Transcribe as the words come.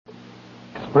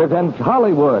presents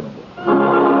Hollywood.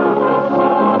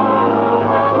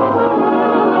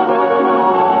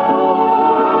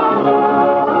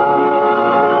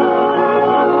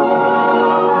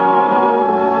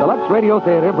 The Lux Radio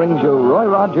Theater brings you Roy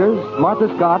Rogers,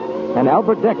 Martha Scott, and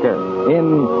Albert Decker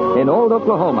in Old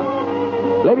Oklahoma.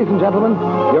 Ladies and gentlemen,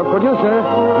 your producer,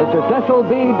 Mr. Cecil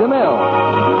B. DeMille.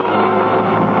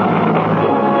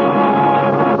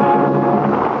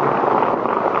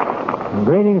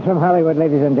 Greetings from Hollywood,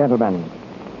 ladies and gentlemen.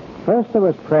 First there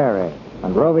was prairie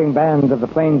and roving bands of the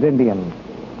Plains Indians.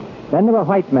 Then there were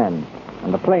white men,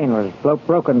 and the plain was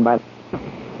broken by...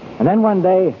 And then one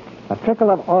day, a trickle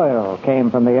of oil came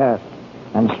from the earth,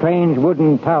 and strange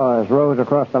wooden towers rose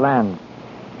across the land.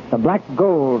 The black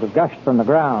gold gushed from the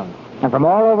ground, and from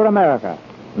all over America,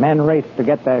 men raced to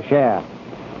get their share.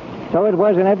 So it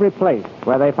was in every place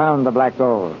where they found the black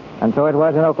gold, and so it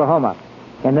was in Oklahoma.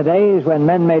 In the days when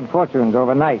men made fortunes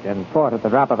overnight and fought at the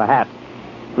drop of a hat,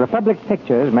 Republic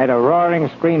Pictures made a roaring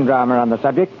screen drama on the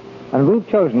subject, and we've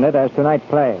chosen it as tonight's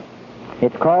play.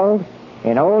 It's called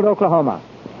In Old Oklahoma,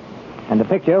 and the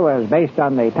picture was based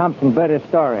on the Thompson Burtis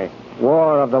story,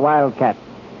 War of the Wildcats.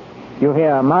 You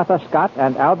hear Martha Scott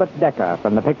and Albert Decker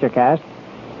from the picture cast,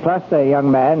 plus a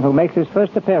young man who makes his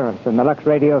first appearance in the Lux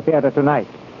Radio Theater tonight,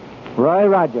 Roy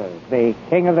Rogers, the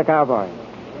king of the cowboys.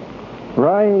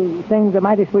 Roy sings a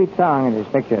mighty sweet song in his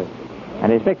pictures,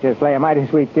 and his pictures play a mighty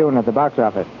sweet tune at the box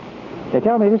office. They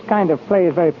tell me this kind of play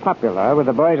is very popular with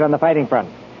the boys on the fighting front.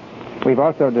 We've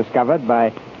also discovered,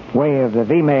 by way of the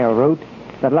female route,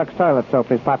 that Lux toilet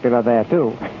soap is popular there,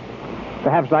 too.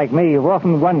 Perhaps, like me, you've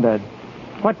often wondered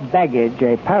what baggage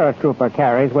a paratrooper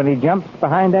carries when he jumps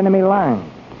behind enemy lines.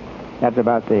 That's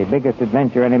about the biggest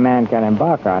adventure any man can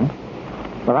embark on.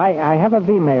 Well, I have a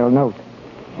female note,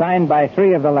 signed by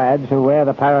 3 of the lads who wear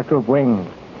the paratroop wings.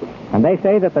 And they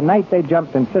say that the night they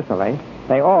jumped in Sicily,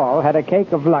 they all had a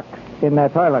cake of Lux in their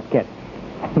toilet kit.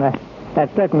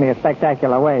 That's certainly a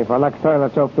spectacular way for Lux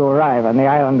toilet soap to arrive on the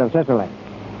island of Sicily.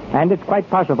 And it's quite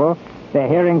possible they're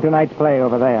hearing tonight's play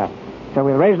over there. So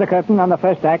we'll raise the curtain on the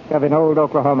first act of In Old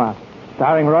Oklahoma,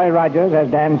 starring Roy Rogers as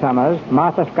Dan Summers,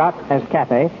 Martha Scott as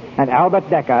Kathy, and Albert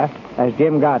Decker as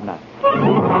Jim Gardner.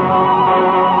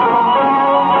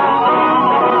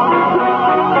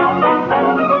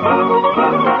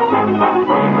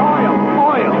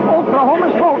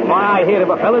 I heard of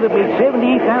a fella that made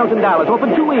 $78,000 off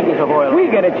of 2 acres of oil. We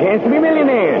get a chance to be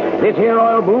millionaires. This here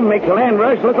oil boom makes the land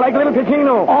rush look like a little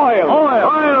casino.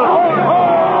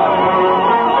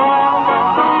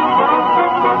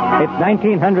 It's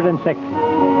 1906,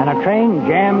 and a train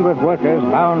jammed with workers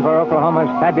bound for Oklahoma's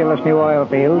fabulous new oil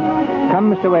fields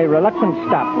comes to a reluctant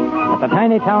stop at the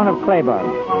tiny town of Claiborne.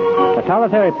 A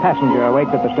solitary passenger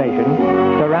awaits at the station,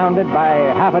 surrounded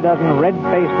by half a dozen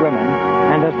red-faced women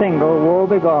and a single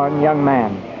woe-begone young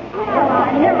man.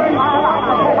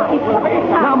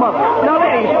 Now, Mother. Now,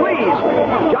 ladies, please.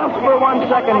 Just for 1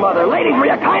 second, Mother. Ladies, will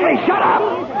you kindly shut up?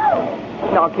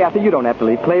 Now, Kathy, you don't have to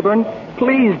leave Claiborne.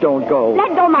 Please don't go.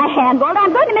 Let go my hand, Walter.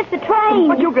 I'm going to miss the train.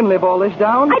 But you can live all this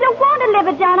down. I don't want to live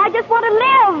it down. I just want to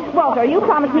live. Walter, you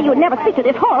promised me you would never speak to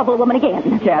this horrible woman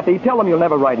again. Kathy, tell them you'll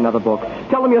never write another book.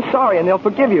 Tell them you're sorry and they'll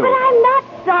forgive you. But I'm not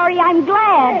sorry. I'm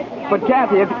glad. But,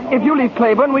 Kathy, if you leave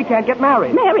Claiborne, we can't get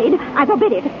married. Married? I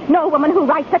forbid it. No woman who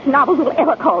writes such novels will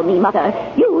ever call me mother.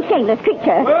 You shameless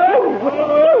creature. You.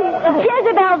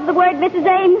 Jezebel's the word, Mrs.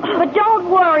 Ames. But don't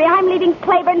worry. I'm leaving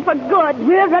Claiborne for good.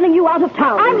 We're running you out of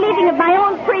town. I'm leaving of my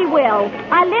own free will.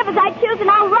 I live as I choose and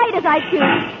I'll write as I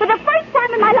choose. For the first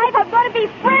time in my life, I'm going to be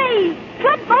free.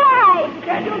 Goodbye. You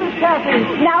can't do this,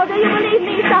 Kathy. Now do you believe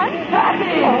me, son?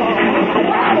 Kathy!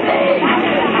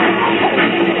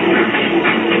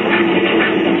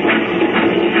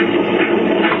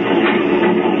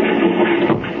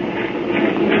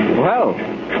 Well,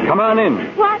 come on in.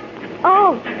 What?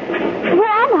 Oh, where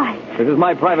am I? This is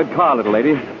my private car, little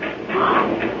lady.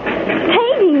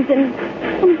 Paintings and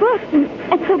books, and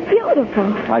it's so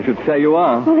beautiful. I should say you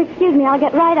are. Well, excuse me, I'll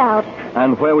get right out.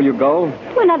 And where will you go?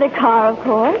 To another car, of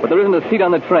course. But there isn't a seat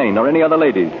on the train or any other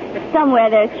ladies. Somewhere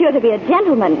there's sure to be a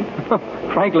gentleman.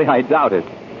 Frankly, I doubt it.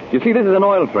 You see, this is an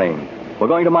oil train. We're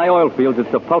going to my oil fields at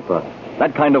Sapulpa.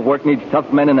 That kind of work needs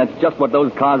tough men, and that's just what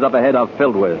those cars up ahead are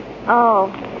filled with. Oh.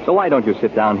 So why don't you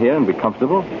sit down here and be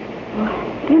comfortable?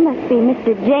 You must be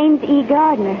Mr. James E.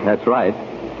 Gardner. That's right.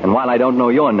 And while I don't know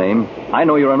your name, I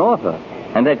know you're an author,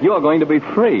 and that you're going to be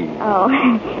free. Oh,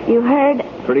 you heard?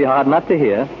 Pretty hard not to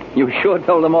hear. You sure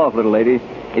told them off, little lady.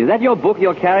 Is that your book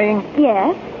you're carrying?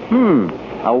 Yes.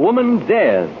 A Woman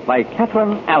Dares by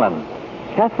Catherine Allen.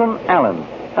 Catherine Allen.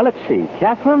 Now, let's see.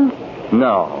 Catherine?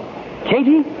 No.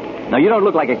 Katie? Now, you don't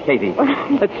look like a Katie.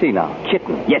 Let's see now.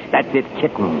 Kitten. Yes, that's it,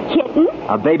 kitten. Kitten?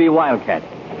 A baby wildcat.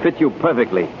 Fits you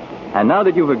perfectly. And now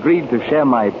that you've agreed to share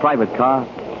my private car,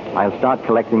 I'll start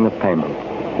collecting the payment.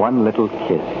 One little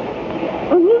kiss.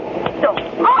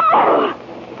 Oh!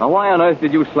 Now, why on earth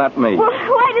did you slap me? Well,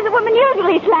 why does a woman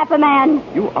usually slap a man?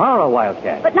 You are a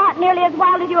wildcat. But not nearly as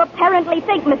wild as you apparently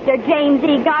think, Mr. James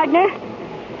E. Gardner.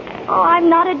 Oh, I'm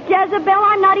not a Jezebel.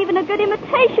 I'm not even a good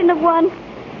imitation of one.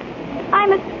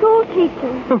 I'm a school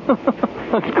teacher.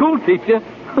 A school teacher?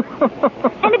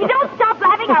 And if you don't stop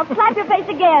laughing, I'll slap your face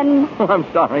again. Oh, I'm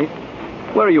sorry.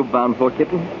 Where are you bound for,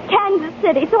 kitten? Kansas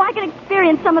City, so I can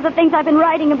experience some of the things I've been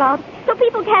writing about. So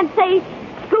people can't say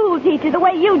school teacher the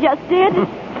way you just did.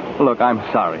 Look, I'm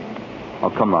sorry. Oh,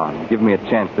 come on. Give me a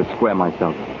chance to square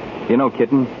myself. You know,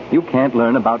 kitten, you can't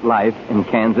learn about life in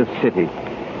Kansas City.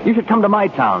 You should come to my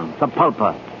town,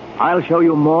 Sapulpa. I'll show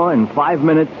you more in 5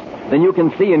 minutes than you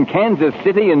can see in Kansas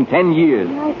City in 10 years.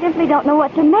 I simply don't know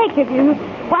what to make of you.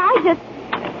 Well, I just...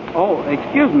 Oh,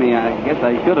 excuse me. I guess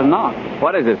I should have knocked.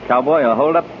 What is this, cowboy? A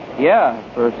holdup? Yeah,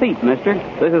 for a seat, mister.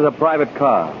 This is a private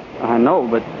car. I know,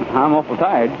 but I'm awful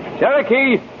tired.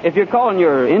 Cherokee! If you're calling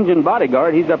your engine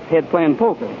bodyguard, he's up ahead playing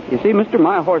poker. You see, mister,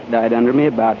 my horse died under me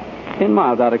about 10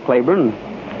 miles out of Claiborne.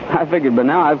 I figured by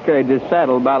now I've carried this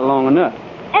saddle about long enough.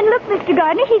 And look, Mr.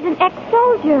 Gardner, he's an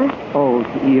ex-soldier. Oh,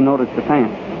 you noticed the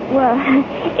pants? Well,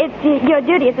 it's your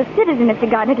duty as a citizen, Mr.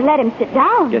 Gardner, to let him sit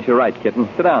down. Yes, you're right, kitten.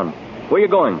 Sit down. Where are you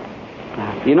going?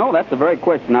 You know, that's the very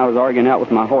question I was arguing out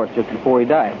with my horse just before he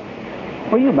died.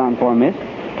 Where are you bound for, miss?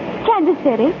 Kansas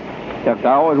City. Chuck,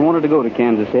 I always wanted to go to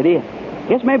Kansas City.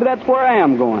 Guess maybe that's where I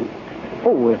am going.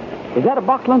 Oh, is that a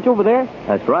box lunch over there?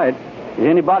 That's right. Is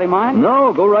anybody mind?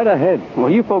 No, go right ahead. Well,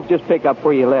 you folks just pick up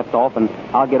where you left off, and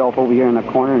I'll get off over here in the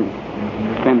corner and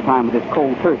spend time with this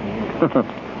cold turkey.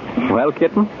 Well,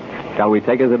 kitten, shall we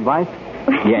take his advice?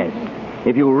 Yes.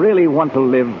 If you really want to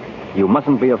live, you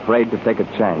mustn't be afraid to take a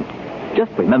chance.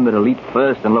 Just remember to leap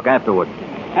first and look afterward.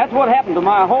 That's what happened to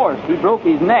my horse. He broke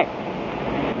his neck.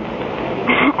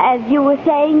 As you were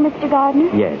saying, Mr. Gardner?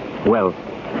 Yes. Well,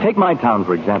 take my town,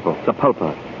 for example,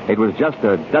 Sapulpa. It was just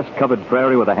a dust-covered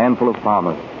prairie with a handful of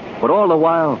farmers. But all the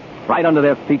while, right under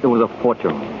their feet, there was a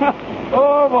fortune.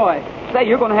 Oh, boy. Say,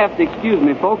 you're going to have to excuse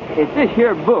me, folks. It's this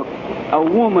here book, A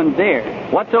Woman Dare.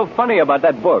 What's so funny about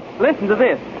that book? Listen to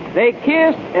this. They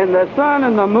kissed, and the sun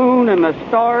and the moon and the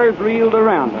stars reeled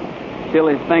around them.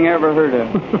 Silliest thing I ever heard of.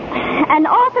 An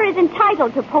author is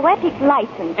entitled to poetic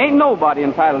license. Ain't nobody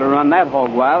entitled to run that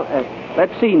hog wild.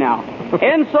 Let's see now.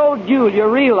 And so Julia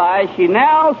realized she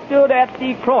now stood at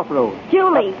the crossroads.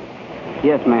 Julie.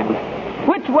 Yes, ma'am.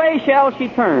 Which way shall she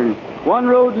turn? One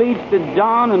road leads to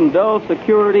John and dull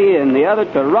security, and the other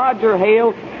to Roger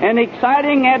Hale and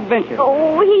exciting adventure.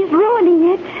 Oh, he's ruining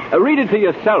it. Read it to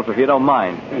yourself, if you don't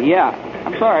mind. Yeah,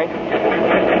 I'm sorry.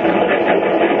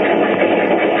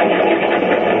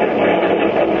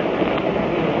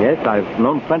 Yes, I've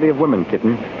known plenty of women,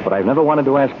 kitten, but I've never wanted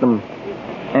to ask them,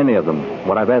 any of them,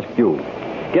 what I've asked you.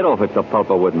 Get off at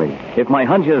Sapulpa with me. If my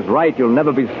hunch is right, you'll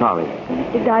never be sorry.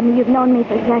 Mr. Gardner, you've known me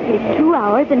for exactly 2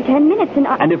 hours and 10 minutes, and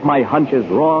And if my hunch is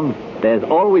wrong, there's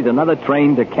always another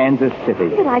train to Kansas City.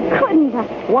 But I couldn't.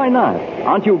 Why not?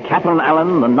 Aren't you Catherine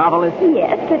Allen, the novelist?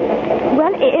 Yes, but,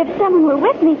 well, if someone were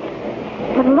with me.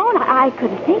 But alone, I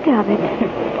couldn't think of it.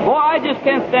 Boy, I just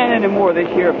can't stand any more of this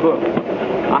here book.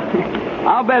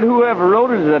 I'll bet whoever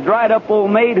wrote it is a dried-up old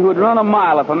maid who would run a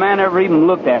mile if a man ever even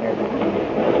looked at her.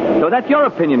 So that's your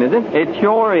opinion, is it? It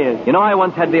sure is. You know, I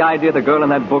once had the idea the girl in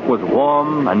that book was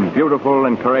warm and beautiful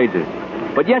and courageous.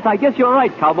 But yes, I guess you're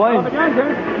right, cowboy.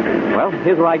 Well,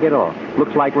 here's where I get off.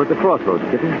 Looks like we're at the crossroads,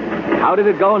 kitten. How did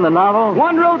it go in the novel?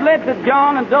 One road led to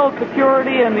John and dull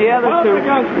security, and the other to...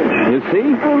 You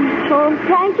see? Oh,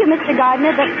 thank you, Mr.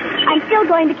 Gardner, but I'm still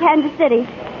going to Kansas City.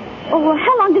 Oh, well,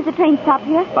 how long does the train stop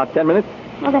here? About 10 minutes.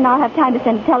 Well, then I'll have time to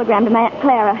send a telegram to my Aunt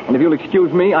Clara. And if you'll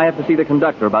excuse me, I have to see the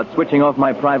conductor about switching off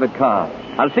my private car.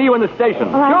 I'll see you in the station.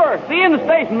 All right. Sure. See you in the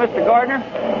station, Mr. Gardner.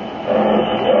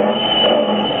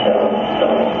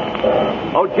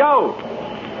 Oh, Joe!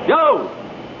 Joe!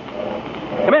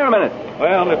 Come here a minute.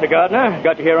 Well, Mr. Gardner,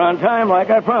 got you here on time like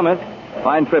I promised.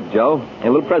 Fine trip, Joe. A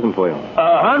little present for you.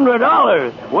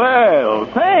 $100? Well,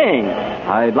 thanks.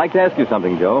 I'd like to ask you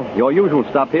something, Joe. Your usual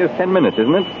stop here is 10 minutes,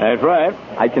 isn't it? That's right.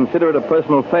 I'd consider it a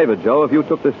personal favor, Joe, if you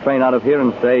took this train out of here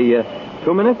in, say,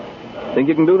 2 minutes. Think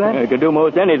you can do that? I could do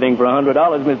most anything for $100,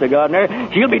 Mr. Gardner.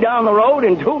 She'll be down the road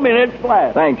in 2 minutes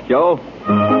flat. Thanks, Joe.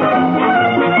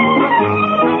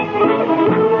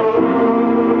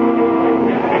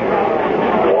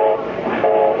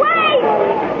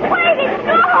 Wait, it's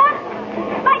gone!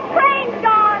 My train's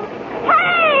gone!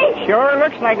 Hey! Sure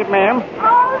looks like it, ma'am.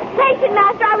 Oh, station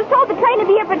master, I was told the train would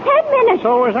be here for 10 minutes.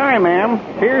 So was I, ma'am.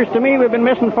 Appears to me we've been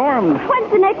misinformed.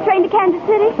 When's the next train to Kansas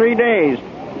City? 3 days.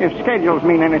 If schedules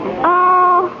mean anything.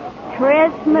 Oh,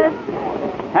 Christmas.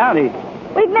 Howdy.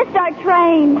 We've missed our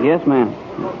train. Yes, ma'am.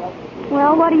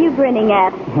 Well, what are you grinning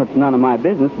at? It's none of my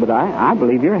business, but I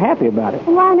believe you're happy about it.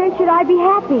 Why on earth should I be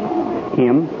happy?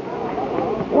 Him?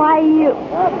 Why, you...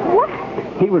 What?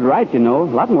 He was right, you know. A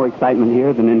lot more excitement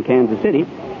here than in Kansas City.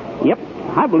 Yep,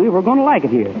 I believe we're going to like it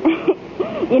here.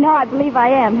 You know, I believe I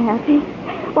am happy.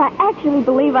 Well, I actually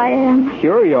believe I am.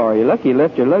 Sure you are. You're lucky you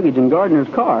left your luggage in Gardner's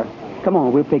car. Come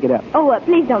on, we'll pick it up. Oh,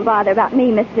 please don't bother about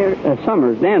me, Mr.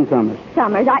 Summers, Dan Summers.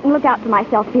 Summers. I can look out for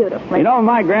myself beautifully. You know,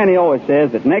 my granny always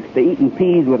says that next to eating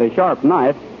peas with a sharp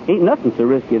knife, ain't nothing so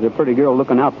risky as a pretty girl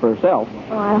looking out for herself.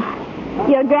 Well,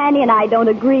 your granny and I don't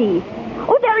agree.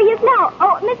 Oh, there he is now.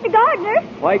 Oh, Mr. Gardner.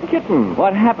 Why, Kitten,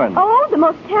 what happened? Oh, the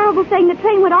most terrible thing. The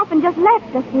train went off and just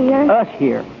left us here. Us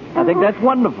here. I think that's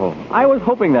wonderful. I was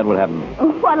hoping that would happen.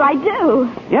 What'll I do?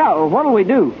 Yeah, well, what'll we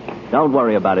do? Don't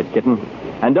worry about it, Kitten.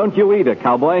 And don't you either,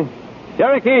 cowboy.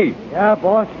 Cherokee, Yeah,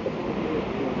 boss.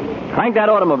 crank that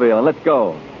automobile and let's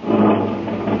go.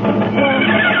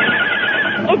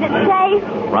 Is it safe?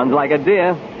 Runs like a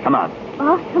deer. Come on.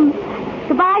 Awesome.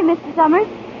 Goodbye, Mr. Summers.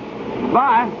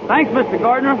 Bye. Thanks, Mr.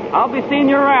 Gardner. I'll be seeing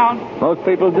you around. Most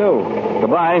people do.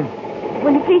 Goodbye.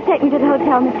 Will you please take me to the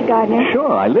hotel, Mr. Gardner?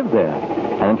 Sure, I live there.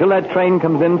 And until that train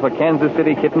comes in for Kansas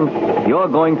City, Kitten, you're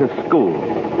going to school.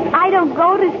 I don't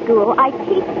go to school. I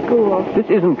teach school. This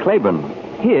isn't Claiborne.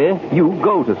 Here, you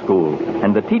go to school.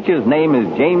 And the teacher's name is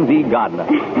James E. Gardner.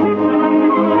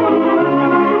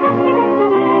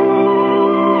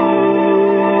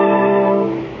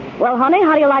 Well, honey,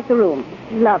 how do you like the room?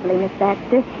 Lovely, Miss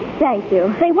Baxter. Thank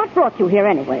you. Say, what brought you here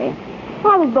anyway?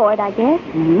 I was bored, I guess.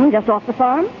 Just off the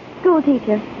farm? School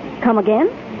teacher. Come again?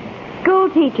 School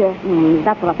teacher.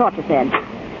 That's what I thought you said.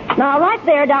 Now, right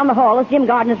there down the hall is Jim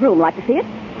Gardner's room. Like to see it?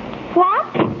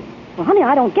 What? Well, honey,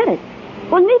 I don't get it.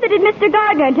 Well, neither did Mr.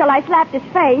 Gardner until I slapped his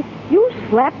face. You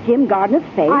slapped Jim Gardner's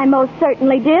face? I most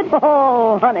certainly did.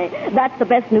 Oh, honey, that's the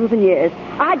best news in years.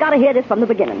 I got to hear this from the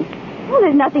beginning. Well,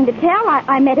 there's nothing to tell.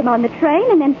 I met him on the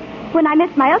train, and then when I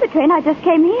missed my other train, I just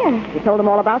came here. You told him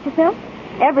all about yourself?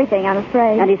 Everything, I'm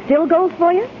afraid. And he still goes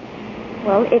for you?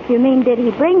 Well, if you mean did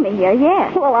he bring me here,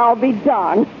 yes. Well, I'll be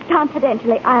darned.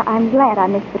 Confidentially, I'm glad I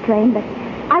missed the train, but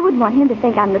I wouldn't want him to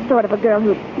think I'm the sort of a girl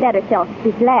who'd let herself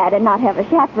be glad and not have a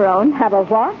chaperone. Have a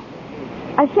what?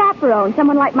 A chaperone,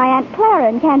 someone like my Aunt Clara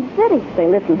in Kansas City. Say,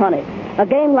 listen, honey. A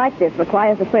game like this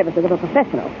requires the services of a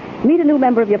professional. Meet a new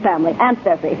member of your family, Aunt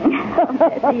Ceci.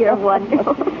 Bessie, you're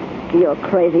wonderful. You're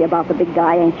crazy about the big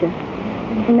guy, ain't you?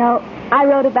 No, I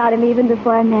wrote about him even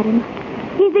before I met him.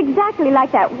 He's exactly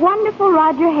like that wonderful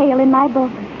Roger Hale in my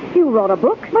book. You wrote a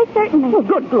book? Why, certainly. Oh,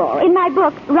 good glory. In my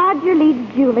book, Roger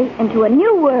leads Julie into a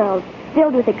new world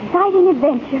filled with exciting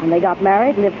adventure. And they got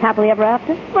married and lived happily ever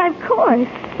after? Why, of course.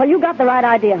 Well, you got the right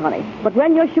idea, honey. But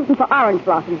when you're shooting for orange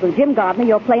blossoms with Jim Gardner,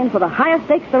 you're playing for the highest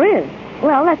stakes there is.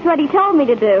 Well, that's what he told me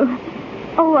to do.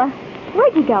 Oh,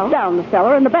 where'd you go? Down the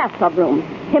cellar in the bathtub room.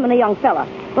 Him and a young fella.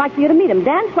 Like for you to meet him,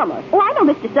 Dan Summers. Oh, I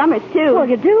know Mr. Summers, too. Well,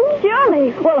 you do?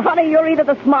 Surely. Well, honey, you're either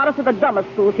the smartest or the dumbest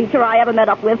school teacher I ever met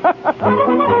up with.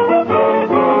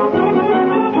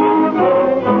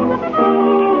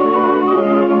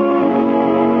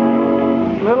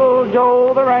 Little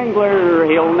Joe the Wrangler,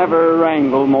 he'll never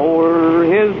wrangle more.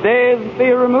 His days at the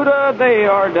Remuda, they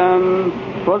are done.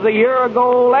 'Twas a year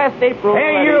ago, last April.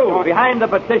 Hey, you, behind the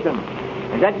petition.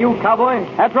 Is that you, cowboy?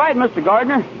 That's right, Mr.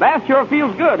 Gardner. Bass sure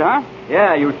feels good, huh?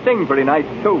 Yeah, you sing pretty nice,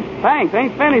 too. Thanks,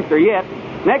 ain't finished her yet.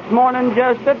 Next morning,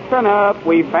 just at sunup,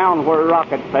 we found where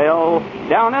Rocket fell.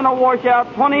 Down in a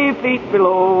washout 20 feet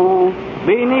below.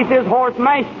 Beneath his horse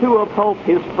mashed to a pulp,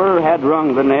 his spur had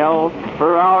rung the knell.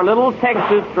 For our little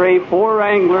Texas stray, poor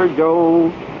Angler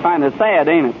Joe. Kind of sad,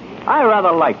 ain't it? I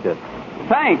rather liked it.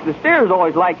 Thanks, the steers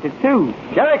always liked it, too.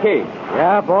 Cherokee,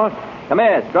 Yeah, boss? come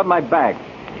here, scrub my back.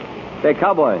 Say,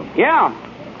 cowboy, Yeah,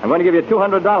 I'm going to give you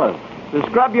 $200. to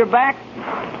scrub your back?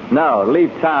 No,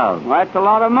 leave town. Well, that's a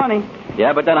lot of money.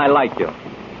 Yeah, but then I like you.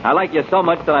 I like you so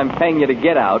much that I'm paying you to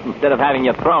get out instead of having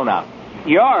you thrown out.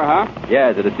 You are, huh?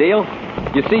 Yeah, is it a deal?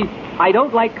 You see, I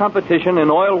don't like competition in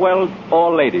oil wells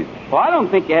or ladies. Well, I don't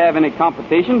think you have any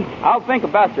competition. I'll think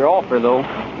about your offer, though.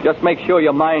 Just make sure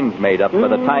your mind's made up by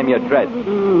the time you're dressed.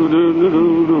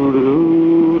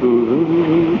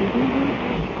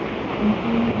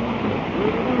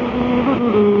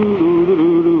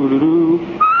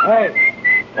 Hey,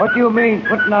 what do you mean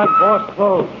putting on boss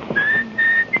clothes?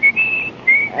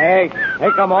 Hey,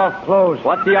 take them off clothes.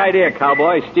 What's the idea,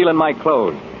 cowboy, stealing my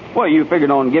clothes? Well, you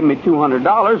figured on giving me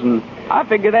 $200, and I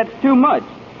figure that's too much.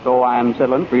 So I'm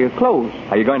settling for your clothes.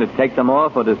 Are you going to take them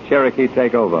off, or does Cherokee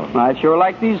take over? I sure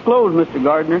like these clothes, Mr.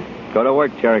 Gardner. Go to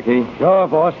work, Cherokee. Sure,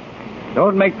 boss.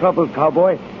 Don't make trouble,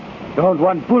 cowboy. Don't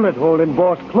want bullet hole in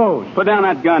boss clothes. Put down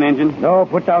that gun, Injun. No,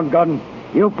 put down gun.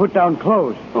 You put down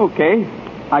clothes. Okay.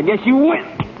 I guess you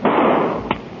win.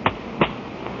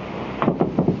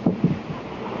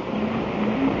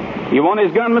 You want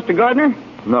his gun, Mr. Gardner?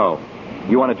 No.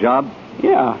 You want a job?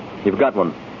 Yeah. You've got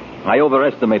one. I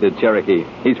overestimated Cherokee.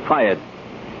 He's fired.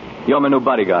 You're my new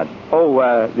bodyguard.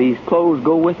 Oh, these clothes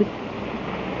go with it?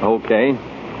 Okay.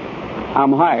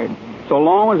 I'm hired. So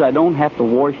long as I don't have to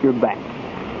wash your back.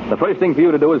 The first thing for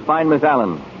you to do is find Miss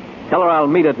Allen. Tell her I'll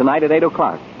meet her tonight at 8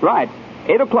 o'clock. Right.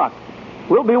 8 o'clock.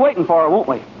 We'll be waiting for her, won't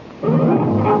we?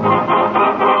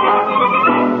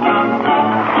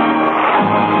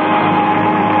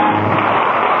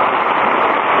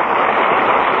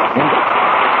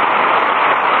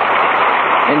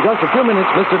 In just a few minutes,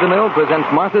 Mr. DeMille presents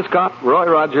Martha Scott, Roy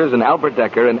Rogers, and Albert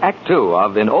Decker in Act Two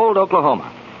of In Old Oklahoma.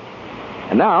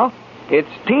 And now, it's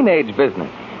teenage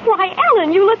business. Why,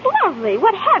 Ellen, you look lovely.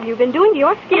 What have you been doing to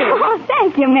your skin? Oh,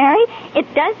 thank you, Mary. It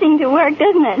does seem to work,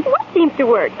 doesn't it? What seems to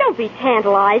work? Don't be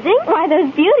tantalizing. Why,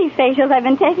 those beauty facials I've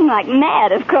been taking like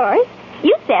mad, of course.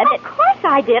 You said that... Of course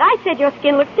I did. I said your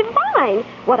skin looks divine.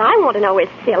 What I want to know is,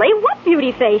 silly, what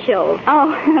beauty facials?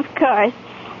 Oh, of course.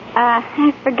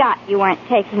 I forgot you weren't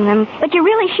taking them. But you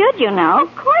really should, you know.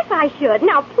 Of course I should.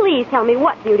 Now, please tell me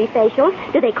what beauty facials.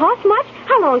 Do they cost much?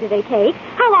 How long do they take?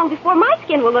 How long before my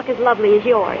skin will look as lovely as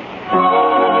yours?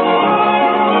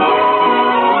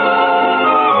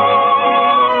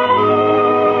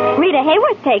 Rita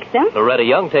Hayworth takes them. Loretta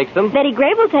Young takes them. Betty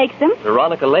Grable takes them.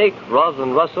 Veronica Lake,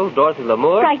 Rosalind Russell, Dorothy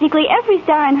Lamour. Practically every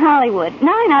star in Hollywood.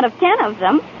 9 out of 10 of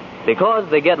them. Because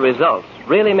they get results.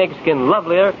 Really make skin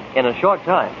lovelier in a short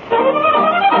time.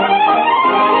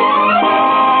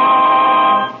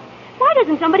 Why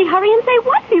doesn't somebody hurry and say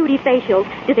what beauty facials?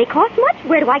 Do they cost much?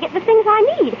 Where do I get the things I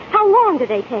need? How long do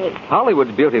they take?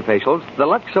 Hollywood's beauty facials, the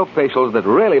Lux Soap facials that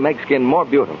really make skin more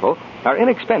beautiful, are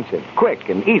inexpensive, quick,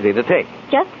 and easy to take.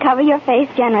 Just cover your face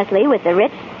generously with the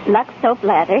rich Lux Soap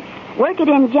lather. Work it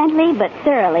in gently but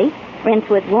thoroughly. Rinse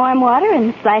with warm water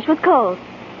and splash with cold.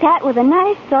 Pat with a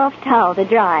nice soft towel to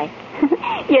dry.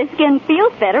 Your skin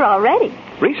feels better already.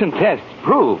 Recent tests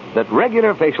prove that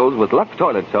regular facials with Lux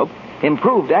toilet soap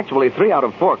improved actually 3 out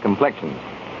of 4 complexions.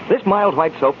 This mild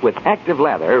white soap with active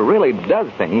lather really does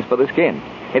things for the skin.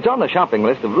 It's on the shopping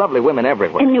list of lovely women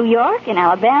everywhere. In New York, in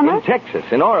Alabama. In Texas,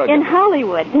 in Oregon. In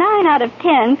Hollywood. 9 out of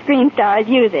 10 screen stars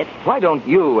use it. Why don't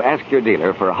you ask your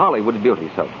dealer for Hollywood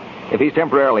beauty soap? If he's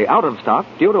temporarily out of stock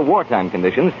due to wartime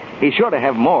conditions, he's sure to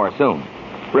have more soon.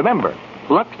 Remember,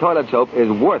 Lux toilet soap is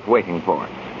worth waiting for.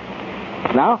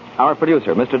 Now, our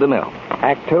producer, Mr. DeMille.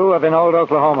 Act Two of In Old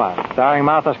Oklahoma, starring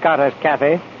Martha Scott as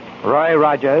Kathy, Roy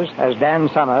Rogers as Dan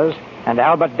Summers, and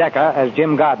Albert Decker as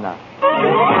Jim Gardner.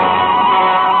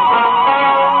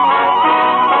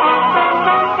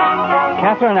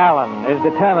 Catherine Allen is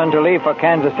determined to leave for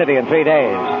Kansas City in 3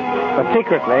 days. But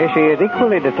secretly, she is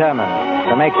equally determined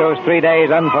to make those 3 days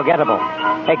unforgettable.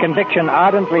 A conviction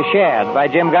ardently shared by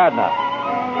Jim Gardner.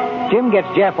 Jim gets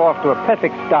Jeff off to a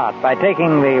perfect start by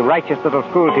taking the righteous little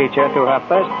schoolteacher to her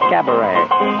first cabaret.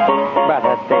 But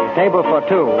at the table for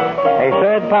two, a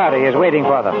third party is waiting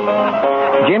for them.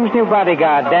 Jim's new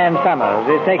bodyguard, Dan Summers,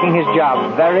 is taking his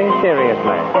job very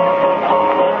seriously.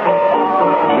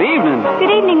 Good evening.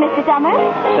 Good evening, Mr.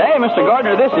 Summers. Say, Mr.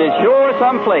 Gardner, this is sure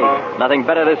some place. Nothing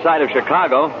better this side of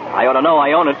Chicago. I ought to know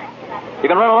I own it. You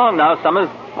can run along now, Summers.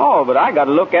 Oh, but I got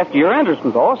to look after your entrance,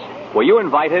 boss. Were you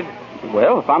invited?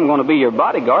 Well, if I'm going to be your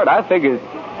bodyguard, I figured,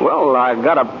 well, I've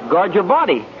got to guard your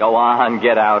body. Go on,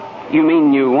 get out. You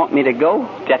mean you want me to go?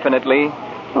 Definitely.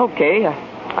 Okay,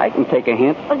 I can take a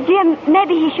hint. Well, Jim,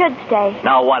 maybe he should stay.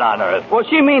 Now, what on earth? Well,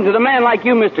 she means that a man like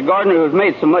you, Mr. Gardner, who's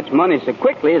made so much money so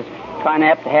quickly, is kind of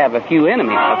have to have a few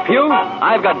enemies. A few?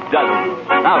 I've got dozens.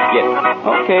 Now, get.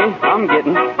 Okay, I'm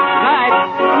getting. Night.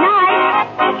 Night.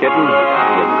 Kitten,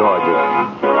 you're gorgeous.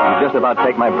 You just about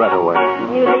take my breath away.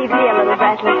 You leave me a little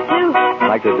breathless, too.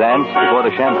 Like to dance before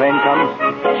the champagne comes?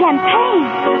 Champagne.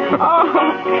 Oh,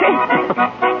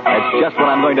 That's just what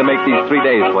I'm going to make these 3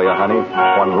 days for you, honey.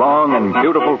 One long and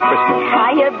beautiful Christmas.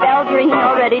 I hear bells ringing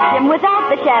already, Jim, without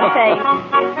the champagne.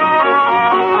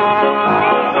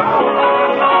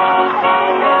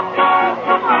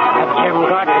 Jim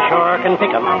Gardner sure can pick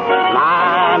 'em.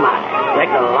 My. Like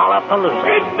a lollapalooza.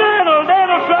 It's Daniel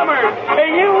Summers.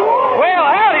 Hey, you. Well,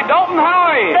 howdy, Dalton. How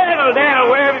are you? Daniel,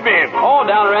 where have you been? Oh,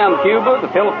 down around Cuba, the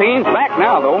Philippines. Back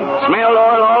now, though. Smelled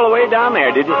oil all the way down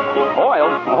there, did you? Oil?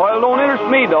 Oil don't interest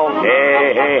me, though.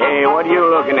 Hey, what are you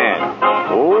looking at?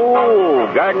 Oh,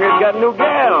 Gardner's got a new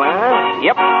gal, huh?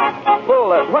 Yep. Well,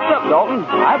 what's up, Dalton?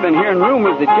 I've been hearing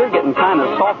rumors that you're getting kind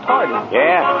of soft-hearted.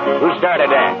 Yeah? Who started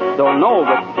that? Don't know,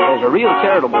 but there's a real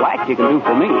charitable act you can do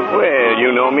for me. Well,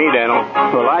 you know me, Daniel.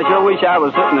 Well, I sure wish I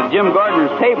was sitting at Jim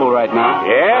Gardner's table right now.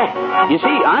 Yeah? You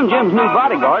see, I'm Jim's new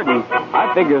bodyguard, and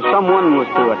I figure if someone was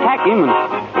to attack him, and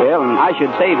I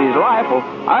should save his life, well,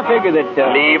 I figure that...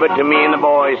 Leave it to me and the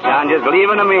boys, son. Just leave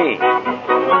it to me.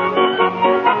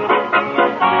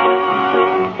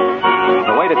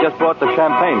 The waiter just brought the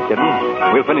champagne, kitten.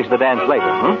 We'll finish the dance later,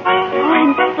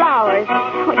 And flowers.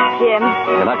 Oh, Jim.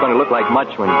 They're not going to look like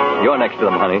much when you're next to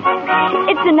them, honey.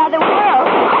 It's another world.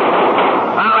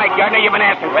 All right, Gardner, you've been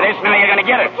asking for this. Now you're going to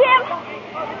get it. Jim!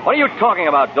 What are you talking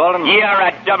about, Dalton? You're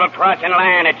a double-crossing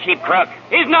lion, a cheap crook.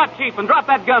 He's not cheap, and drop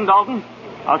that gun, Dalton.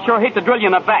 I'll sure hate to drill you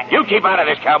in the back. You keep out of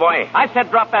this, cowboy. I said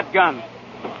drop that gun.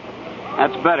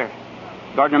 That's better.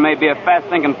 Gardner may be a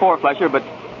fast-thinking four-flesher, but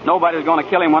nobody's going to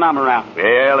kill him when I'm around.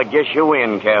 Well, I guess you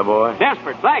win, cowboy.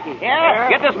 Desperate, Blackie. Yeah?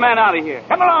 Get this man out of here.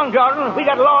 Come along, Jordan. We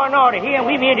got law and order here, and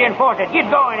we the Indian forces. Get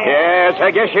going here. Yes,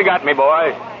 I guess you got me,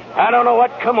 boy. I don't know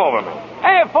what come over me.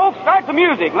 Hey, folks, start the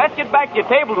music. Let's get back to your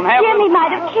tables and have... Jim, he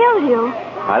might have killed you.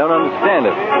 I don't understand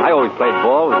it. I always played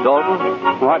ball with Dalton.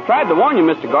 Well, I tried to warn you,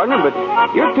 Mr. Gardner, but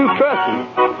you're too trusting.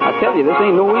 I tell you, this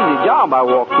ain't no easy job I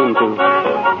walked into.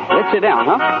 Let's sit down,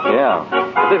 huh? Yeah.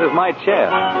 But this is my chair.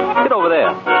 Sit over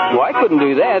there. Well, I couldn't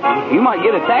do that. You might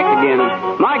get attacked again.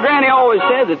 And my granny always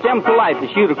says it's impolite to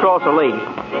shoot across a lady.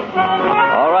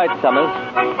 All right, Summers.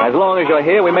 As long as you're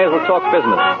here, we may as well talk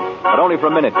business. But only for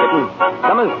a minute, kitten.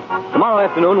 Summers, tomorrow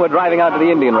afternoon we're driving out to the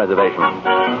Indian reservation.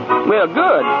 Well,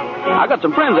 good. I got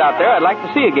some friends out there I'd like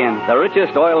to see again. The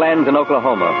richest oil lands in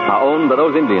Oklahoma are owned by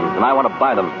those Indians, and I want to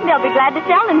buy them. They'll be glad to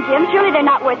sell them, Jim. Surely they're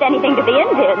not worth anything to the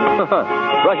Indians.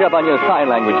 Brush up on your sign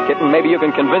language, kitten. Maybe you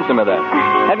can convince them of that.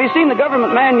 Have you seen the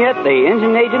government man yet, the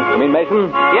engine agent? You mean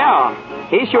Mason? Yeah.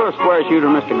 He's sure a square shooter,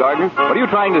 Mr. Gardner. What are you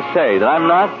trying to say, that I'm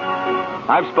not?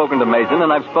 I've spoken to Mason, and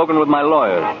I've spoken with my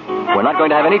lawyers. We're not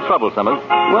going to have any trouble, Summers.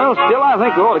 Well, still, I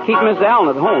think we ought to keep Miss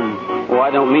Allen at home. Oh,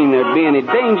 I don't mean there'd be any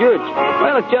danger.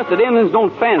 It's just that Indians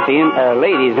don't fancy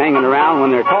ladies hanging around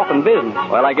when they're talking business.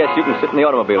 Well, I guess you can sit in the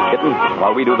automobile, kitten,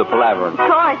 while we do the palavering. Of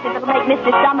course, if it'll make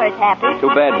Mr. Summers happy.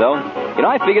 Too bad, though. You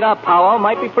know, I figured our powwow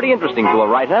might be pretty interesting to a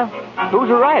writer. Who's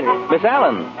a writer? Miss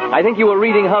Allen. I think you were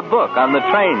reading her book on the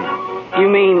train. You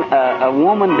mean a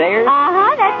woman dares?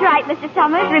 Uh-huh, that's right, Mr.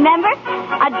 Summers. Remember?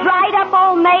 A dried-up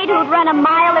old maid who'd run a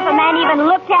mile if a man even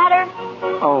looked at her.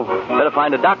 Oh, better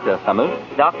find a doctor, Summers.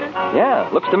 Doctor? Yeah,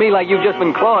 looks to me like you've just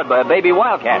been clawed by a baby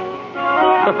wildcat.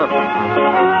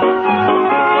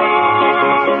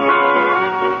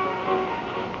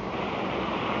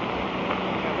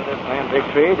 This man,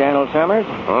 Big Tree, Daniel Summers.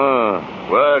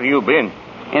 Where have you been?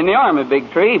 In the Army, Big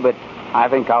Tree, but I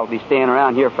think I'll be staying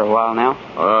around here for a while now.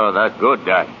 That's good,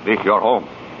 Dad. This your home.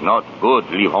 Not good,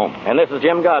 leave home. And this is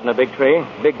Jim Gardner, Big Tree,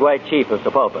 Big White Chief of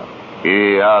Sapulpa.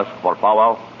 He asked for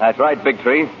powwow? That's right, Big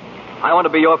Tree. I want to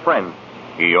be your friend.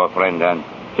 He your friend, then?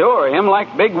 Sure, him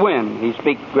like Big Wind. He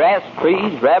speaks grass,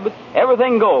 trees, rabbits,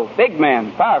 everything goes. Big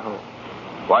man, powerful.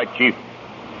 White Chief,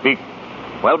 speak.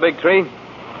 Well, Big Tree,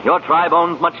 your tribe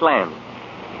owns much land.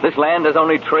 This land has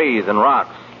only trees and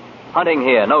rocks. Hunting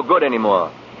here, no good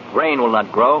anymore. Grain will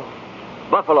not grow.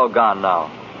 Buffalo gone now.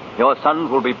 Your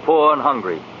sons will be poor and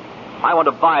hungry. I want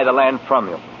to buy the land from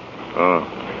you.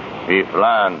 If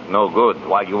land no good,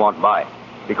 why you want buy?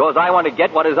 Because I want to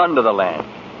get what is under the land.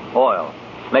 Oil.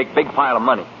 Make big pile of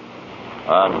money.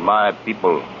 And my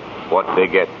people, what they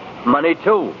get? Money,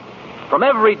 too. From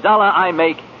every dollar I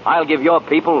make, I'll give your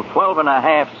people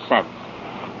 12.5 cents.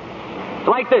 It's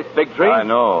like this, Big Tree. I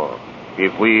know.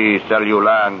 If we sell you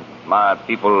land, my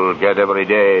people get every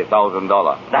day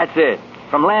 $1,000. That's it.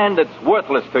 From land that's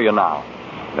worthless to you now.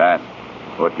 That's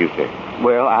what you say.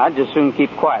 Well, I'd just soon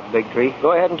keep quiet, Big Tree.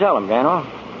 Go ahead and tell him, Daniel.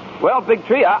 Well, Big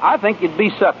Tree, I think you'd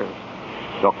be suckers.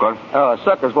 Sucker?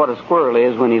 Sucker's what a squirrel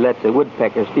is when he lets a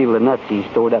woodpecker steal the nuts he's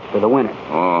stored up for the winter.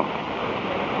 Oh.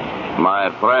 My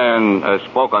friend has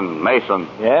spoken, Mason.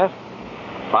 Yes?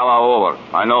 Powwow over.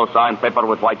 I know sign paper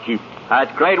with White Chief.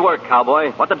 That's great work,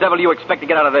 cowboy. What the devil do you expect to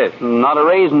get out of this? Not a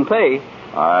raise in pay.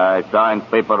 I signed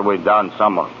paper with Don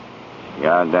Summer.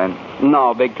 Yeah, then?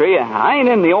 No, Big Tree, I ain't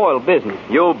in the oil business.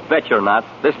 You bet you're not.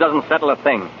 This doesn't settle a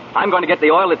thing. I'm going to get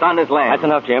the oil that's on this land. That's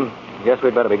enough, Jim. Guess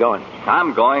we'd better be going.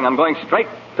 I'm going straight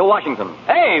to Washington.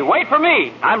 Hey, wait for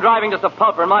me. I'm driving to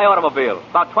Sapulpa in my automobile,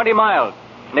 about 20 miles.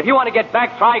 And if you want to get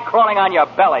back, try crawling on your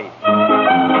belly.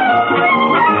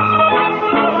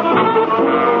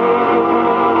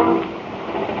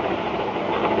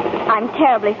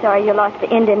 terribly sorry you lost the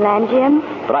Indian land, Jim.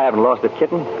 But I haven't lost it,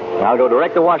 kitten. I'll go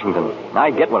direct to Washington.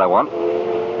 I get what I want.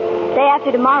 Day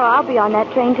after tomorrow, I'll be on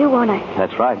that train, too, won't I?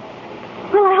 That's right.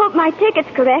 Well, I hope my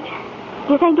ticket's correct.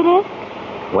 You think it is?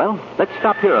 Well, let's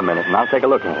stop here a minute, and I'll take a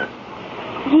look at it.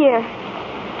 Here.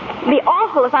 It'd be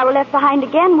awful if I were left behind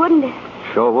again, wouldn't it?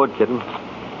 Sure would, kitten.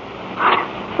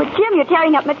 But, Jim, you're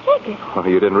tearing up my ticket. Oh,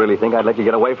 you didn't really think I'd let you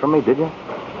get away from me, did you?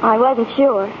 I wasn't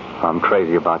sure. I'm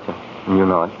crazy about you, and you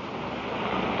know it.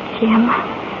 Jim.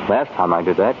 Last time I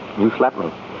did that, you slapped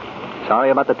me. Sorry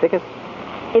about the ticket?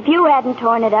 If you hadn't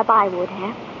torn it up, I would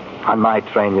have. On my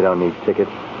train, you don't need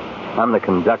tickets. I'm the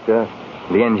conductor,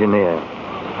 the engineer,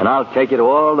 and I'll take you to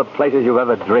all the places you've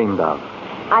ever dreamed of.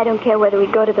 I don't care whether we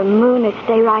go to the moon or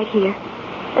stay right here.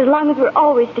 As long as we're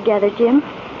always together, Jim.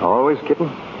 Always, kitten?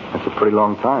 That's a pretty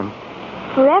long time.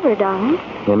 Forever, darling.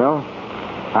 You know,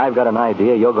 I've got an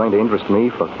idea you're going to interest me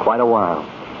for quite a while.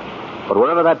 But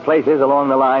wherever that place is along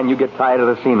the line, you get tired of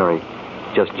the scenery.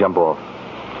 Just jump off.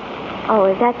 Oh,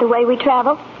 is that the way we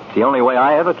travel? It's the only way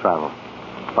I ever travel.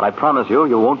 But I promise you,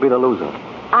 you won't be the loser.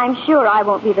 I'm sure I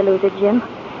won't be the loser, Jim.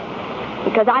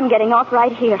 Because I'm getting off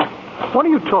right here. What are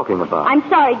you talking about? I'm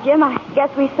sorry, Jim. I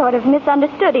guess we sort of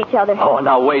misunderstood each other. Oh,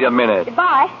 now, wait a minute.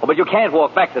 Goodbye. Oh, but you can't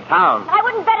walk back to town. I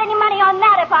wouldn't bet any money on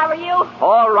that if I were you.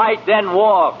 All right, then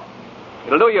walk.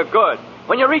 It'll do you good.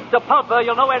 When you reach the pulper,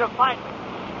 you'll know where to find me.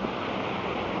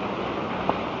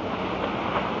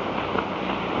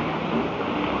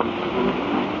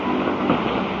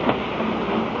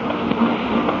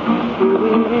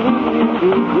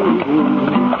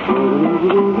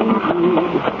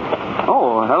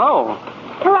 Oh, hello.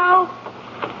 Hello.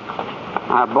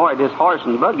 I borrowed this horse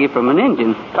and buggy from an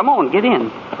Indian. Come on, get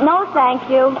in. No, thank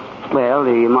you. Well,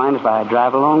 do you mind if I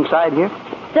drive alongside here?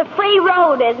 It's a free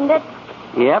road, isn't it?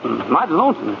 Yep, and mighty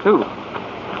lonesome, too.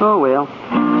 Oh, well.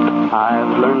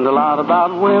 I've learned a lot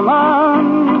about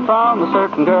women from a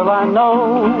certain girl I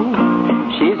know.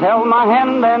 She's held my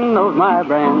hand and knows my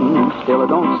brand. Still, I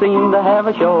don't seem to have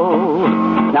a show.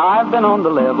 Now, I've been on the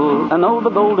level and know the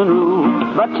golden rule,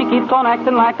 but she keeps on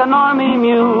acting like an army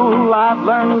mule. I've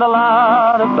learned a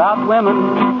lot about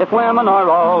women. If women are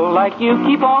all like you,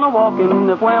 keep on a-walking.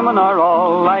 If women are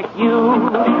all like you.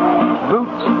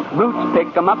 Boots, boots,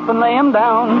 pick 'em up and lay 'em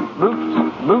down. Boots,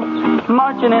 boots,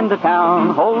 marching into town.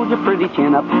 Hold your pretty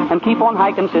chin up and keep on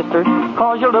hiking, sister,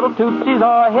 'cause your little tootsies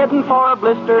are heading for a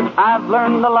blister. I've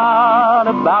learned a lot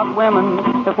about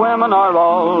women. If women are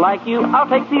all like you, I'll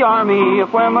take the army.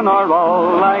 If women are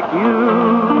all like you.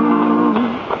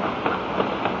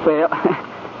 Well,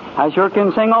 I sure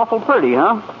can sing awful pretty,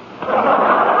 huh?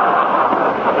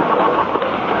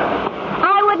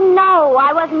 I wouldn't know.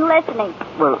 I wasn't listening.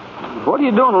 Well, what are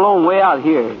you doing a long way out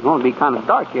here? It's going to be kind of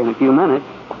dark here in a few minutes.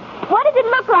 What does it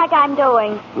look like I'm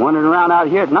doing? Wandering around out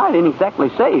here at night ain't exactly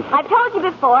safe. I've told you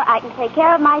before, I can take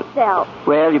care of myself.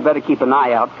 Well, you better keep an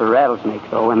eye out for rattlesnakes,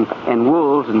 though, and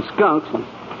wolves and skunks. And...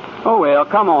 Oh, well,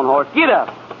 come on, horse. Get up.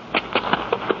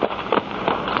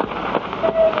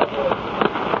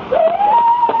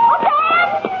 Oh, Dan!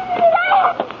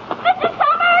 Dan! Mr.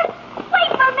 Summers!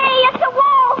 Wait for me! It's a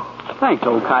wolf! Thanks,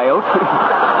 old coyote.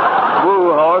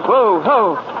 Whoa, horse. Whoa,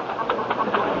 ho.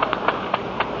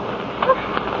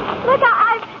 Look,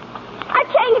 I've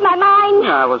changed my mind.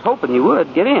 I was hoping you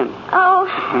would. Get in. Oh.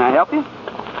 Can I help you?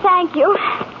 Thank you.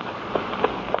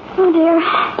 Oh, dear.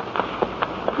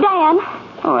 Dan.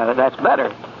 Oh, well, that's better.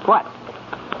 What?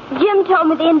 Jim told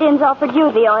me the Indians offered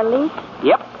you the oil lease.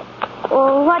 Yep.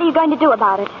 Well, what are you going to do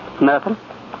about it? Nothing.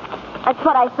 That's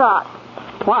what I thought.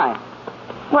 Why?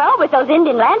 Well, with those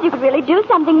Indian lands, you could really do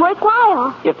something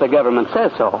worthwhile. If the government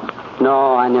says so.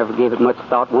 No, I never gave it much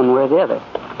thought one way or the other.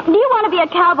 Do you want to be a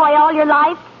cowboy all your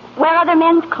life? Wear other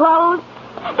men's clothes?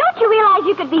 Don't you realize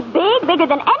you could be bigger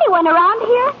than anyone around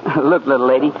here? Look, little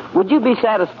lady, would you be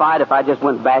satisfied if I just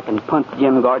went back and punched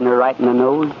Jim Gardner right in the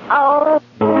nose? Oh.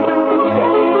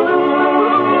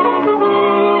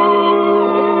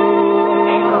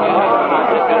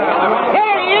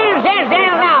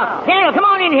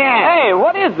 Hey,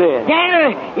 what is this?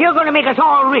 Daniel, you're going to make us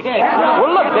all rich.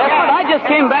 Well, look, Desperate, I just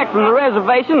came back from the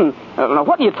reservation. Now,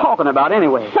 what are you talking about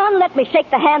anyway? Son, let me shake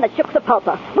the hand that shook the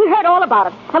pulper. We heard all about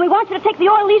it, and we want you to take the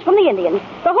oil lease from the Indians.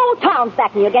 The whole town's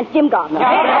backing you against Jim Gardner.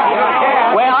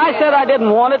 Well, I said I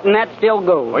didn't want it, and that still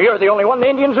goes. Well, you're the only one the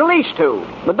Indians are leased to.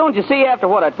 But don't you see, after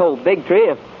what I told Big Tree,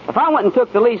 if I went and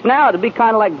took the lease now, it'd be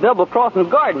kind of like double-crossing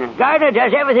Gardner. Gardner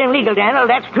does everything legal, Daniel.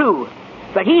 That's true.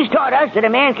 But he's taught us that a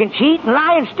man can cheat and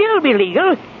lie and still be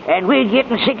legal, and we're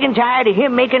getting sick and tired of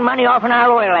him making money off on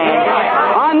our oil land.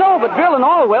 I know, but drilling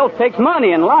oil wells takes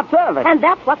money and lots of it. And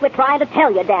that's what we're trying to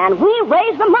tell you, Dan. We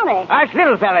raise the money. Us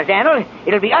little fellas, Daniel.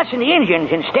 It'll be us and the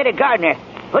Indians instead of Gardner.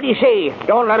 What do you say?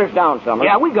 Don't let us down, Summers.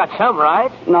 Yeah, we got some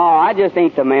rights. No, I just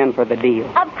ain't the man for the deal.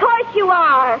 Of course you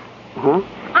are. Huh?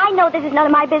 I know this is none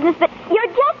of my business, but you're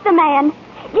just the man.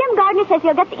 Jim Gardner says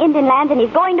he'll get the Indian lands, and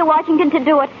he's going to Washington to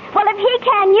do it. Well, if he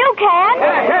can, you can.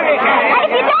 And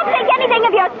if you don't think anything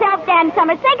of yourself, Dan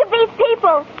Summers, think of these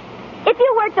people. If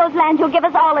you work those lands, you'll give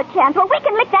us all a chance. Well, we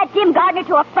can lick that Jim Gardner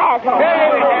to a frazzle.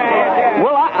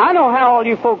 Well, I know how all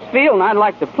you folks feel, and I'd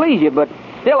like to please you, but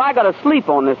still, I got to sleep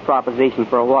on this proposition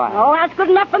for a while. Oh, that's good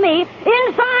enough for me.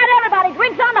 Inside, everybody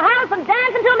drinks on the house and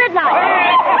dance until midnight.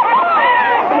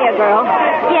 Come here, girl.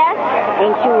 Yes?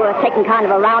 Ain't you taking kind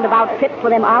of a roundabout trip for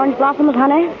them orange blossoms,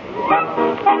 honey? Well,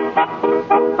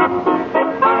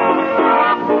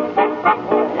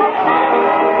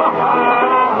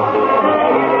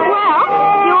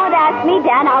 if you won't ask me,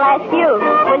 Dan, I'll ask you.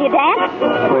 Will you dance?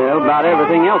 Well, about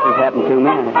everything else has happened to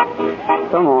me.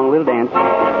 Come on, we'll dance.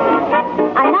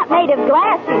 I'm not made of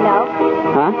glass, you know.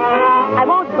 Huh? I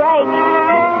won't break.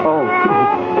 Oh.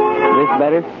 This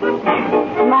better?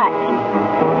 Much.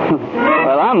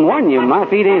 Well, I'm warning you, my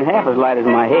feet ain't half as light as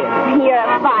my head. You're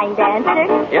a fine dancer.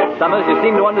 Yes, Summers, you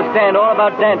seem to understand all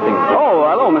about dancing. Oh,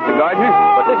 hello, Mr. Gardner.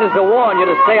 But this is to warn you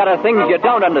to stay out of things you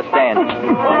don't understand. Get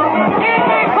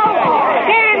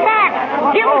him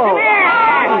back! Give us some air!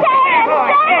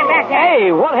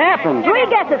 Hey, what happened? Three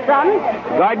guesses, son.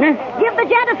 Gardner? Give the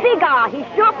gent a cigar. He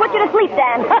sure put you to sleep,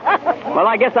 Dan. Well,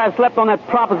 I guess I've slept on that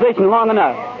proposition long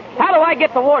enough. How do I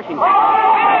get to Washington?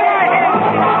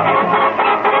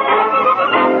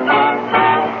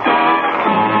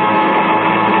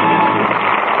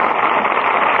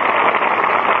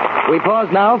 We pause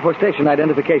now for station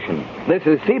identification. This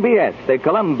is CBS, the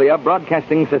Columbia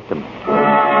Broadcasting System.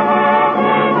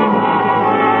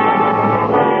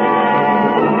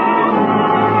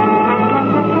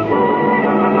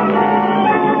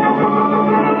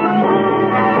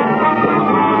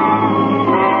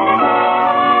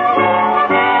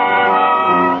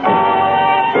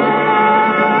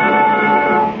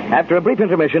 After a brief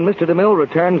intermission, Mr. DeMille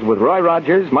returns with Roy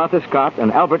Rogers, Martha Scott,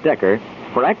 and Albert Decker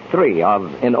for Act 3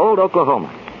 of In Old Oklahoma.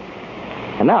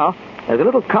 And now, there's a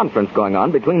little conference going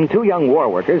on between two young war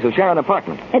workers who share an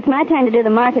apartment. It's my turn to do the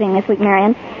marketing this week,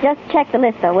 Marion. Just check the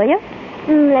list, though, will you?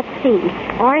 Let's see.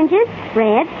 Oranges,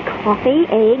 bread, coffee,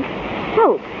 eggs,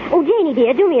 soap. Oh, Janie,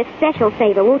 dear, do me a special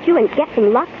favor, won't you, and get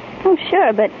some Lux? Oh,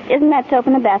 sure, but isn't that soap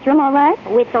in the bathroom all right?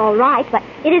 Oh, it's all right, but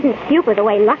it isn't super the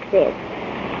way Lux is.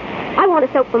 I want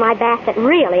a soap for my bath that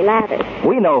really lathers.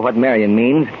 We know what Marion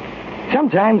means.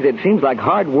 Sometimes it seems like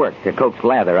hard work to coax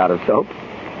lather out of soap.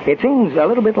 It seems a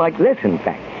little bit like this, in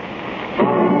fact.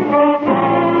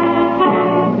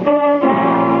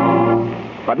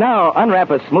 But now, unwrap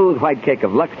a smooth white cake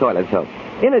of Lux toilet soap.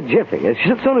 In a jiffy, as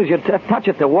soon as you touch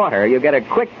it to water, you get a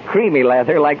quick, creamy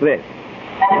lather like this.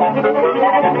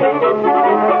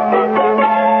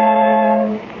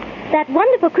 That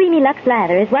wonderful creamy Lux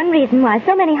lather is one reason why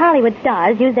so many Hollywood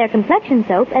stars use their complexion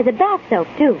soap as a bath soap,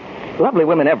 too. Lovely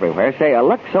women everywhere say a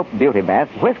Lux soap beauty bath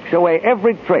whisks away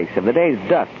every trace of the day's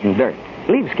dust and dirt.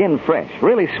 Leaves skin fresh,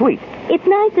 really sweet. It's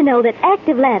nice to know that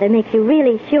active lather makes you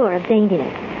really sure of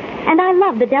daintiness. And I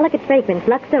love the delicate fragrance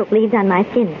Lux soap leaves on my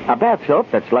skin. A bath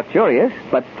soap that's luxurious,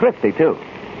 but thrifty, too.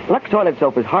 Lux toilet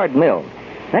soap is hard milled.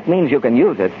 That means you can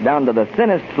use it down to the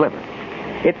thinnest sliver.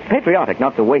 It's patriotic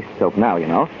not to waste soap now, you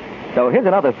know. So here's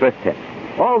another thrift tip.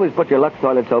 Always put your Lux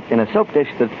toilet soap in a soap dish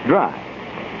that's dry.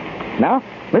 Now,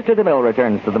 Mr. DeMille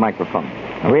returns to the microphone.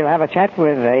 We'll have a chat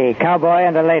with a cowboy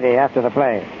and a lady after the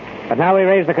play. But now we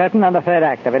raise the curtain on the third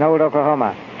act of In Old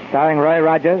Oklahoma, starring Roy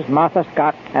Rogers, Martha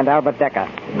Scott, and Albert Decker.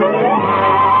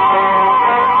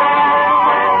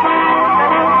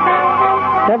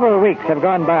 Several weeks have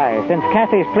gone by since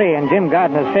Kathy's plea and Jim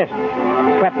Gardner's fist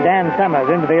swept Dan Summers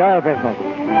into the oil business.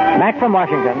 Back from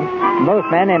Washington, both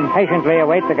men impatiently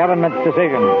await the government's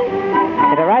decision.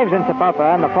 It arrives in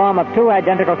Sapulpa in the form of two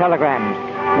identical telegrams,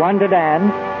 one to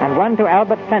Dan and one to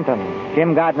Albert Fenton,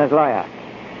 Jim Gardner's lawyer.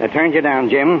 They turned you down,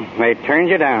 Jim. They turned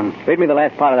you down. Read me the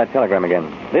last part of that telegram again.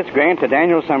 This grant to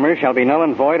Daniel Summers shall be null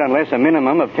and void unless a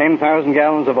minimum of 10,000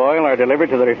 gallons of oil are delivered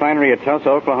to the refinery at Tulsa,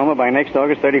 Oklahoma by next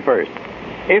August 31st.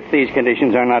 If these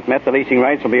conditions are not met, the leasing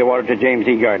rights will be awarded to James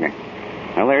E. Gardner.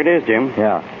 Well, there it is, Jim.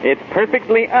 Yeah. It's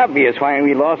perfectly obvious why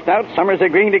we lost out. Summers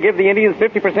agreeing to give the Indians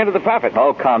 50% of the profit.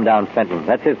 Oh, calm down, Fenton.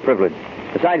 That's his privilege.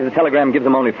 Besides, the telegram gives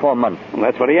him only 4 months. Well,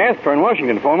 that's what he asked for in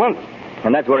Washington, 4 months.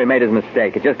 And that's where he made his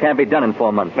mistake. It just can't be done in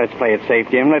 4 months. Let's play it safe,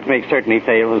 Jim. Let's make certain he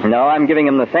fails. No, I'm giving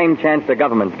him the same chance the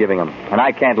government's giving him. And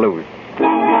I can't lose.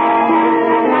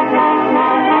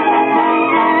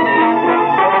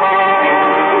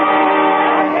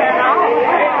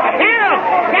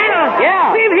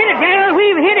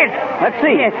 Let's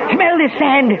see. Yes, smell this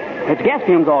sand. It's gas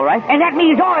fumes, all right. And that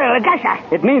means oil, a gusher.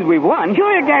 It means we've won.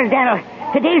 Sure it does, Daniel.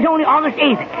 Today's only August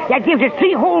 8th. That gives us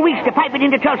 3 whole weeks to pipe it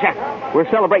into Tulsa. We're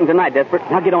celebrating tonight, Desperate.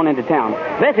 Now get on into town.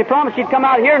 Bessie promised she'd come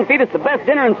out here and feed us the best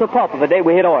dinner in Sapulpa the day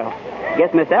we hit oil.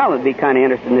 Guess Miss Allen would be kind of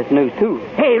interested in this news, too.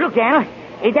 Hey, look, Daniel.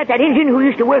 Is that Indian who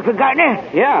used to work for Gardner?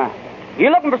 Yeah.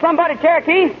 You looking for somebody,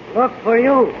 Cherokee? Look for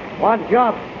you. Want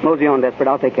job? Mosey on, Desperate.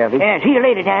 I'll take care of him. Yeah, see you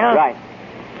later, Daniel. Right.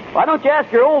 Why don't you ask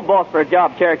your old boss for a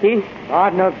job, Cherokee?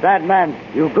 God, no bad man.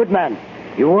 You good man.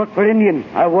 You work for Indian.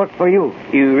 I work for you.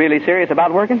 You really serious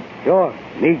about working? Sure.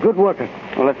 Me good worker.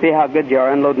 Well, let's see how good you are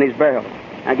unloading these barrels.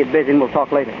 Now get busy and we'll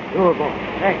talk later. Sure, boss.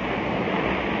 Thanks.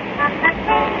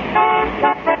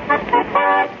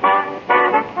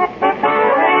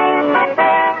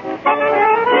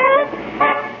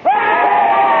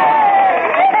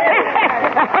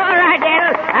 All right,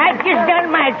 Daniel. I've just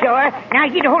done my chore. Now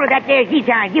get a hold of that there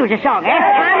guitar and give us a song, eh?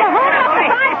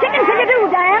 Chicken till you do,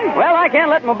 Dan. Well, I can't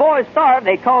let my boys starve.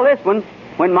 They call this one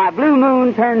When My Blue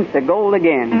Moon Turns to Gold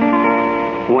Again.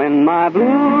 When my blue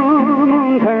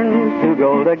moon turns to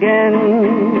gold again,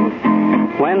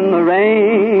 when the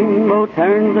rainbow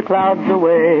turns the clouds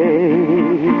away,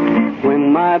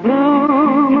 when my blue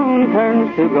moon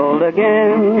turns to gold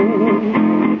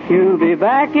again, you'll be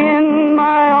back in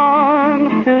my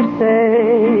arms to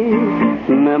stay.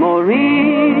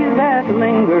 Memories that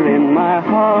linger in my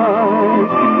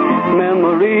heart,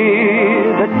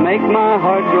 memories that make my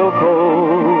heart grow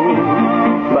cold.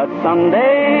 But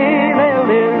someday they'll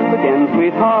live again,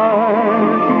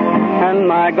 sweetheart, and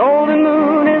my golden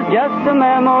moon is just a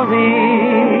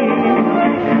memory.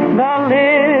 The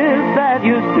lips that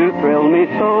used to thrill me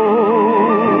so,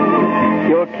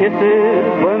 your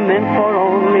kisses were meant for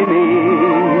only me.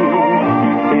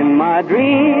 In my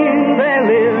dreams they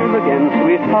live again,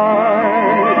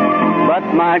 sweetheart,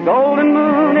 but my golden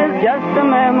moon is just a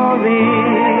memory.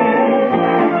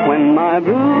 When my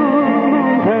blue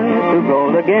moon turns to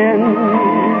gold again,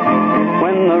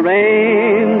 when the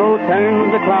rainbow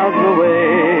turns the clouds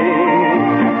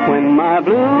away, when my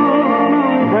blue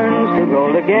moon turns to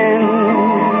gold again,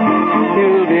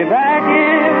 you'll be back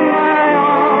in my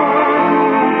arms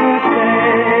to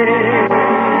stay.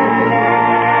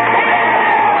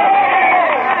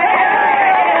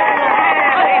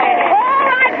 All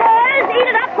right, boys, eat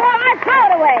it up before I throw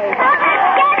it away.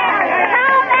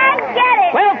 Come and get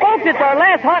it. Well, folks, it's our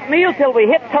last hot meal till we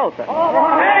hit Tulsa.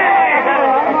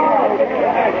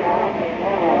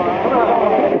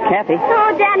 Kathy.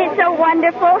 Oh, Dan, it's so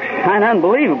wonderful. Kind of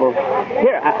unbelievable.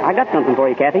 Here, I got something for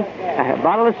you, Kathy. A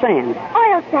bottle of sand.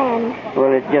 Oil sand.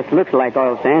 Well, it just looks like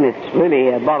oil sand. It's really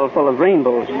a bottle full of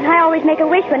rainbows. I always make a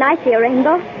wish when I see a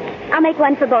rainbow. I'll make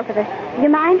one for both of us. You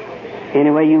mind?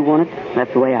 Any way you want it,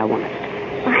 that's the way I want it.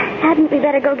 Hadn't we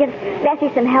better go give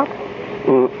Bessie some help?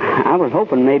 Well, I was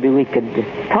hoping maybe we could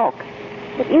talk.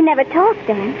 But you never talk,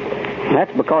 Dan.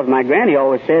 That's because my granny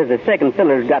always says the second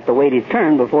filler's got to wait his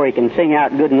turn before he can sing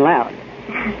out good and loud.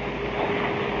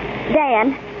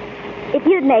 Dan, if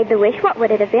you'd made the wish, what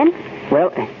would it have been?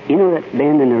 Well, you know that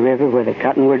bend in the river where the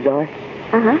cottonwoods are?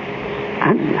 Uh-huh.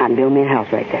 I'd build me a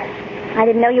house right there. I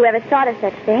didn't know you ever thought of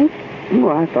such things.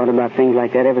 Well, I thought about things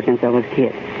like that ever since I was a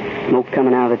kid. Smoke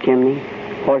coming out of the chimney,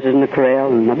 horses in the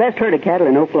corral, and the best herd of cattle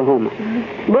in Oklahoma.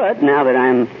 Mm-hmm. But now that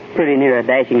I'm pretty near a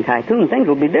dashing tycoon, things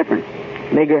will be different.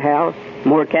 Bigger house,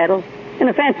 more cattle, and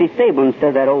a fancy stable instead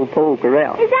of that old pole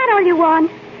corral. Is that all you want?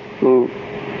 Well,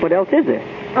 what else is there?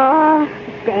 Oh,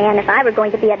 Dan, if I were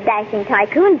going to be a dashing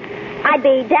tycoon, I'd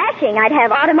be dashing. I'd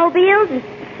have automobiles and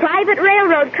private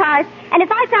railroad cars. And if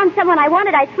I found someone I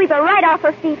wanted, I'd sweep her right off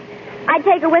her feet. I'd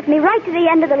take her with me right to the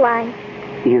end of the line.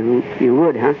 You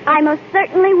would, huh? I most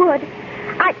certainly would.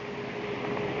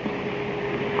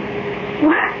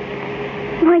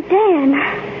 Why, Dan.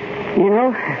 You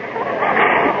know,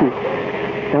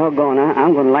 doggone,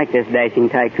 I'm going to like this dashing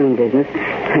tycoon business.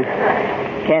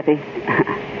 Kathy,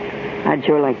 I'd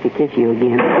sure like to kiss you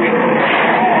again. Get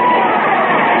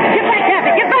back,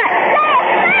 Kathy, get back!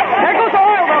 There goes the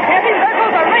oil well, Kathy. There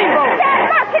goes the rainbow. Dan,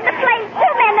 look, in the flames. 2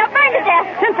 men, they'll burn to death.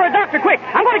 Send for a doctor, quick.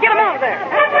 I'm going to get him out of there.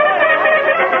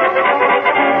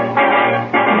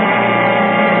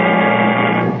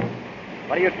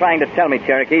 What are you trying to tell me,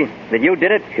 Cherokee? That you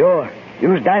did it? Sure.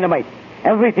 Use dynamite.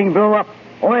 Everything blow up.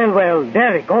 Oil well,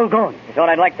 derrick, all gone. You thought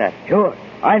I'd like that? Sure.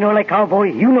 I know like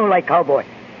cowboy. You know like cowboy.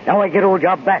 Now I get old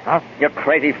job back, huh? You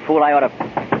crazy fool, I ought to...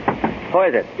 Who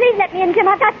is it? Please let me in, Jim.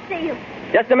 I've got to see you.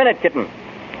 Just a minute, kitten.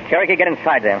 Cherokee, get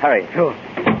inside there. Hurry. Sure.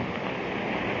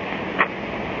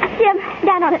 Jim,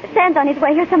 Dan's on his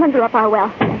way here. Someone blew up our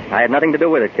well. I had nothing to do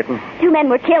with it, kitten. 2 men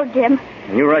were killed, Jim.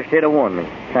 And you rushed here to warn me.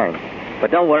 Thanks.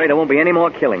 But don't worry, there won't be any more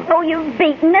killing. Oh, you've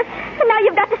beaten us. And now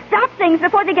you've got to stop things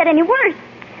before they get any worse.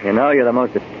 You know, you're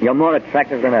more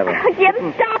attractive than ever. Oh,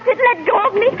 Jim, stop it. Let go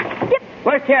of me. Jim.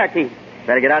 Where's Cherokee?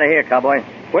 Better get out of here, cowboy.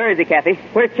 Where is he, Kathy?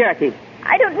 Where's Cherokee?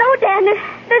 I don't know, Dan.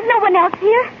 There's no one else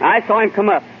here. I saw him come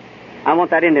up. I want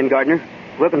that Indian, Gardner.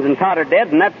 Wilkins and Todd are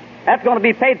dead, and that's going to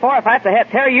be paid for if I have to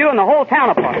tear you and the whole town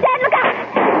apart. Dan, look out!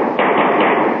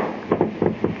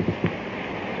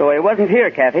 So he wasn't here,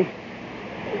 Kathy.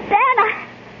 Dan,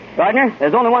 Gardner,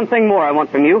 there's only one thing more I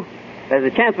want from you. There's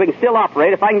a chance we can still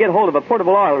operate if I can get hold of a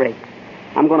portable oil rig.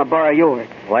 I'm going to borrow yours.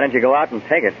 Why don't you go out and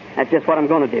take it? That's just what I'm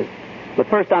going to do. But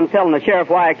first I'm telling the sheriff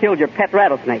why I killed your pet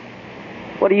rattlesnake.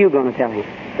 What are you going to tell him?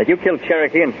 That you killed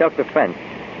Cherokee in self-defense.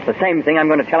 The same thing I'm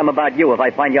going to tell him about you if I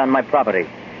find you on my property.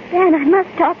 Dan, I must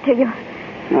talk to you.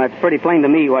 Now, it's pretty plain to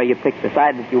me why you picked the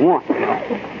side that you want.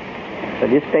 So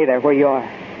just stay there where you are.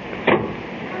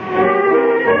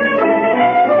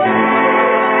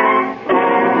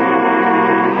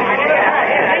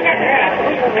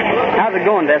 How's it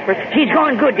going, Desperate? She's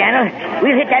going good, Daniel.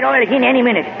 We'll hit that oil again any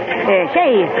minute.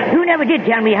 Say, you never did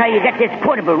tell me how you got this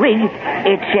portable rig.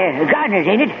 It's Gardner's,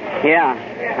 ain't it? Yeah.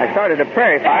 I started a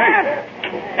prairie fire.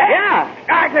 Yeah.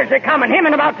 Gardner's are coming. Him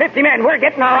and about 50 men. We're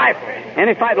getting our rifles.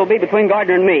 Any fight will be between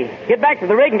Gardner and me. Get back to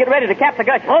the rig and get ready to cap the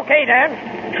guts. Okay, Dan.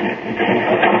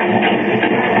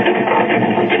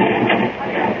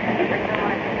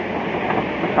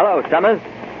 Hello, Summers.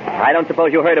 I don't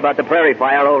suppose you heard about the prairie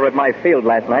fire over at my field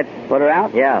last night. Put her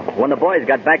out? Yeah. When the boys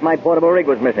got back, my portable rig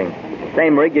was missing.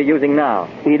 Same rig you're using now.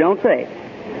 You don't say.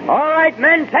 All right,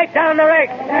 men, take down the rig.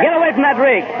 Get away from that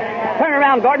rig. Turn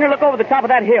around, Gardner. Look over the top of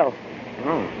that hill.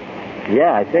 Oh.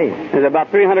 Yeah, I see. There's about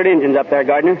 300 Indians up there,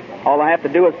 Gardner. All I have to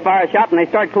do is fire a shot and they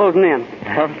start closing in.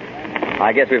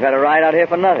 I guess we've had a ride out here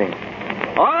for nothing.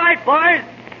 All right, boys.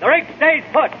 The rig stays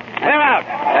put. Clear out.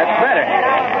 That's better.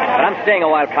 But I'm staying a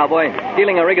while, cowboy.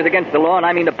 Stealing a rig is against the law, and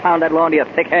I mean to pound that law into your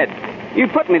thick head. You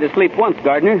put me to sleep once,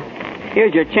 Gardner.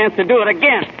 Here's your chance to do it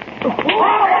again.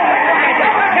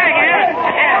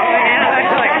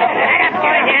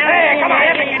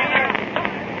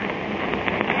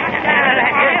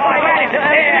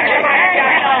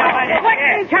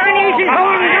 Chinese is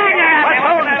holding Gardner up. What's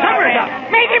holding Summers up?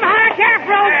 Make him hard half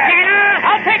rope, Tanner.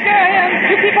 I'll take care of him.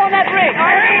 You keep on that rig.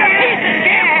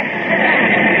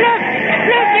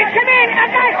 Look, you come in,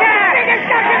 Augusta. Biggest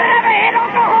stuff you'll ever hit,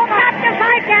 Oklahoma. Stop the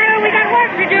fight, Tanner. We got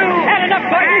work to do. Had enough,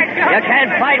 Gardner. You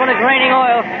can't fight when it's raining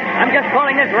oil. I'm just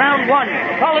calling this round one.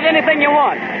 Call it anything you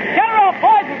want. Get her off,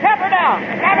 boys, and tap her down.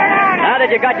 Now that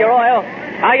you got your oil,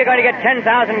 how are you going to get 10,000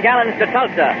 gallons to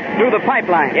Tulsa? Through the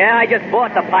pipeline. Yeah, I just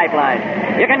bought the pipeline.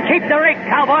 You can keep the rig,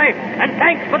 cowboy, and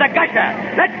thanks for the gusher.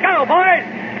 Let's go, boys.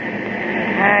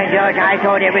 George, I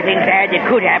thought everything bad that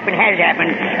could happen has happened,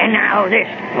 and now this.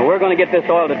 Well, we're going to get this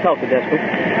oil to Tulsa,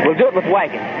 Desperate. We'll do it with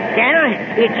wagons. Daniel,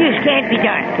 it just can't be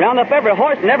done. Round up every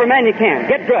horse and every man you can.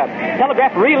 Get drugged.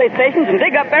 Telegraph relay stations and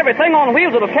dig up everything on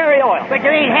wheels that'll carry oil. But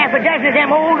there ain't half a dozen of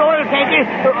them old oil tankers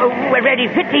ready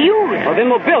fit to use. Well, then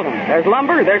we'll build them. There's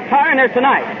lumber, there's tar, and there's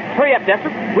tonight. Hurry up,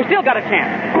 Desperate. We still got a chance.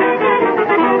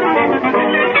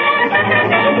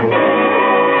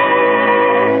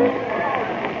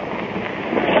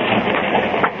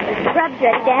 Grub's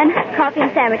ready, Dan. Coffee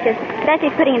and sandwiches.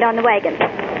 Bessie's putting it on the wagon.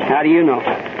 How do you know?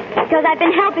 Because I've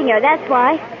been helping her, that's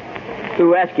why.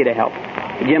 Who asked you to help?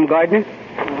 Jim Gardner?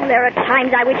 Oh, there are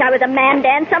times I wish I was a man,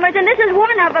 Dan Summers, and this is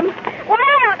one of them.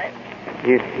 Wow!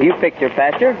 You picked your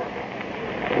pasture?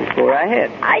 Go right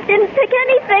ahead. I didn't pick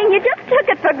anything. You just took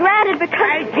it for granted because...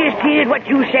 I just did what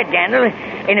you said, Daniel.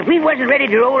 And if we wasn't ready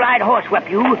to roll, I'd horsewhip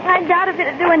you. I doubt if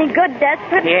it'd do any good,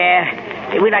 Desperate.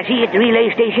 Yeah. Will I see you at the relay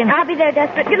station? I'll be there,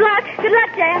 Desperate. Good luck. Good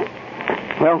luck, Dan.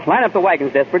 Well, line up the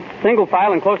wagons, Desperate. Single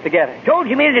file and close together. Told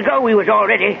you a minute ago we was all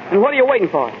ready. And what are you waiting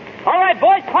for? All right,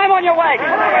 boys, climb on your wagon.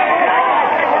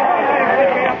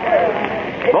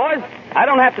 Boys, I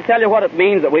don't have to tell you what it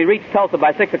means that we reach Tulsa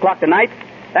by 6 o'clock tonight.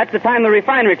 That's the time the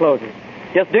refinery closes.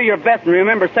 Just do your best and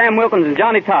remember Sam Wilkins and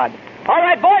Johnny Todd. All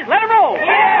right, boys, let them roll.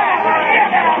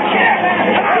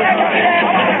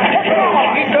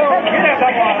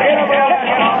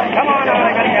 Come on.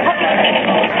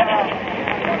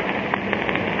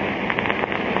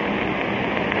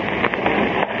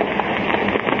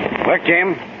 Look,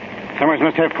 Jim. Summers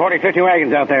must have 40, 50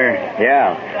 wagons out there.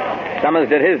 Yeah. Summers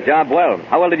did his job well.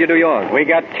 How well did you do yours? We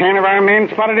got 10 of our men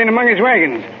spotted in among his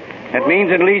wagons. That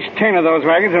means at least 10 of those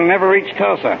wagons will never reach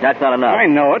Tulsa. That's not enough. I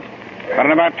know it. But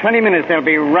in about 20 minutes, they'll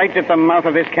be right at the mouth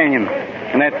of this canyon.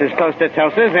 And that's as close to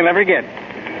Tulsa as they'll ever get.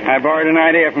 I borrowed an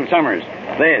idea from Summers.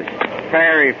 This,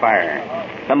 prairie fire.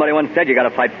 Somebody once said you got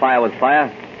to fight fire with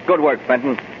fire. Good work,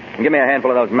 Fenton. And give me a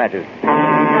handful of those matches.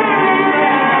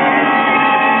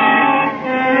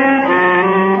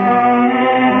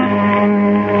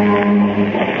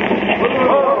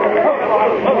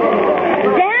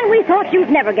 You'd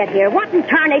never get here. What in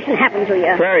tarnation happened to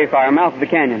you? Prairie fire, mouth of the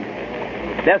canyon.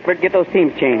 Desperate, get those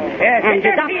teams changed. And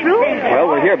you got through? Well,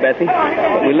 we're here, Bessie.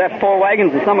 We left 4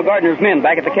 wagons and some of Gardner's men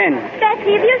back at the canyon.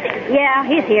 Bessie, have you seen... Yeah,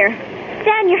 he's here.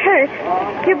 Dan, you're hurt.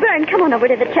 You're burned. Come on over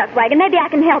to the chuck wagon. Maybe I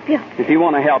can help you. If you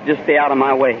want to help, just stay out of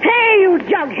my way. Hey, you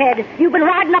jughead. You've been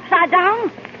riding upside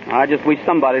down? I just wish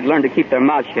somebody'd learn to keep their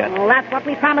mouth shut. Well, that's what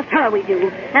we promised her we'd do.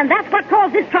 And that's what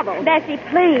caused this trouble. Bessie,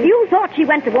 please. You thought she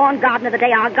went to warn Gardner the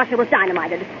day our gusher was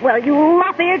dynamited. Well, you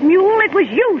lop-eared mule, it was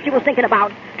you she was thinking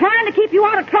about. Trying to keep you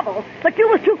out of trouble. But you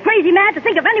was too crazy mad to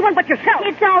think of anyone but yourself.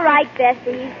 It's all right,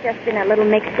 Bessie. He's just been a little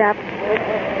mixed up.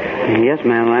 Yes,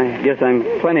 ma'am. I guess I'm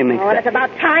plenty mixed Well, up. it's about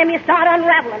time you start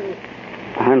unraveling.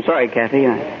 I'm sorry, Kathy.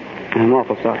 I'm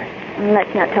awful sorry.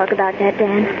 Let's not talk about that,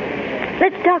 Dan.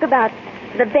 Let's talk about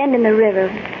the bend in the river.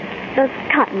 Those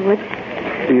cottonwoods.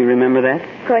 Do you remember that?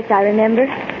 Of course I remember.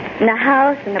 And the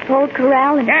house and the pole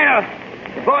corral and... Now,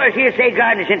 the boys here say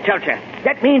Gardner's in Tulsa.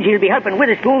 That means he'll be helping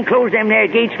Witherspoon close them there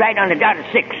gates right on the dot of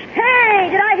 6. Hey,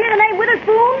 did I hear the name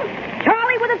Witherspoon?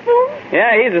 Charlie Witherspoon?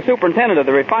 Yeah, he's the superintendent of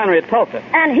the refinery at Tulsa.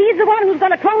 And he's the one who's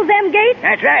going to close them gates?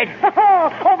 That's right.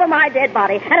 Oh, over my dead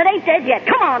body. And it ain't dead yet.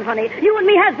 Come on, honey. You and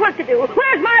me has work to do.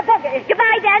 Where's my buggy?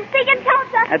 Goodbye, Dan. See you in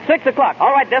Tulsa. At 6 o'clock.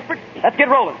 All right, Desperate. Let's get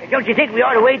rolling. Don't you think we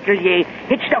ought to wait till you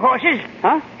hitch the horses?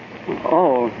 Huh?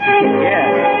 Oh,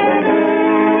 yeah.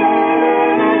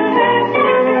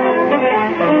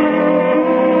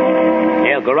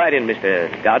 Go right in, Mr.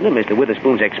 Gardner. Mr.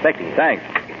 Witherspoon's expecting. Thanks.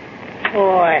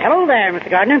 Oh, hello there, Mr.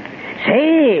 Gardner.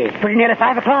 Say, it's pretty nearly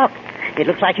 5 o'clock. It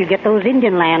looks like you get those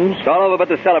Indian lands. It's all over but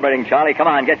the celebrating, Charlie. Come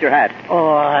on, get your hat.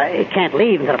 Oh, it can't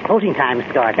leave until closing time,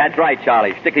 Mr. Gardner. That's right,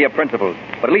 Charlie. Stick to your principles.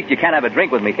 But at least you can have a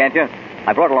drink with me, can't you?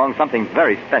 I brought along something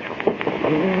very special.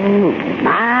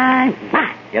 My.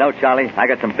 You know, Charlie, I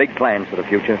got some big plans for the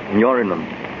future, and you're in them.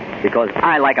 Because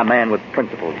I like a man with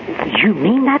principles. You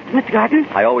mean that, Mr. Gardner?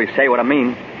 I always say what I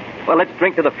mean. Well, let's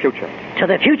drink to the future. To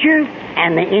the future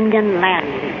and the Indian land.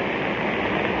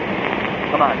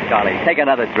 Come on, Charlie. Take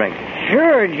another drink.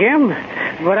 Sure, Jim.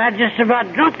 But I just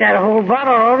about drunk that whole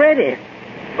bottle already.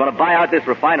 Going to buy out this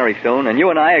refinery soon, and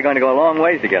you and I are going to go a long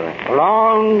ways together.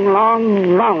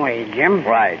 Long way, Jim.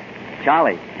 Right.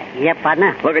 Charlie. Yep,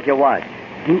 partner. Look at your watch.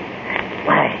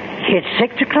 Why, it's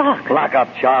 6 o'clock. Lock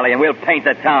up, Charlie, and we'll paint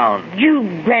the town. You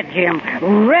bet, Jim.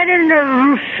 Red in the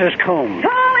rooster's comb.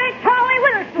 Charlie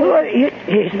Witherspoon.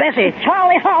 It's Bessie.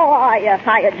 Charlie, how are you?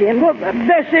 Hiya, Jim.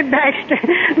 Bessie Baxter,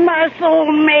 my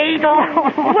soulmate.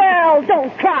 Well,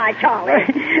 don't cry, Charlie.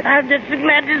 I'm just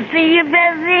glad to see you,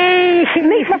 Bessie.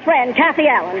 Meet my friend, Kathy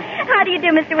Allen. How do you do,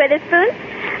 Mr. Witherspoon?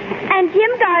 And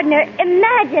Jim Gardner,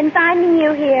 imagine finding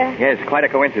you here. Yes, quite a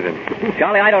coincidence.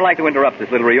 Charlie, I don't like to interrupt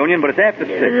this little reunion, but it's after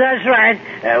 6. That's right.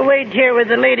 Wait here with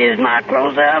the ladies not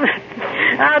close up.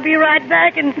 I'll be right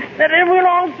back, and then we'll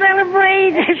all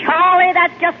celebrate. Charlie,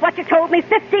 that's just what you told me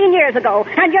 15 years ago,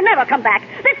 and you never come back.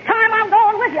 This time I'm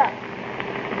going with you.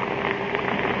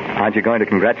 Aren't you going to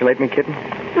congratulate me, kitten?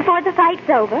 Before the fight's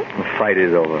over? The fight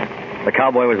is over. The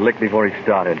cowboy was licked before he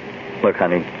started. Look,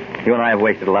 honey, you and I have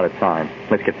wasted a lot of time.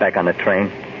 Let's get back on the train.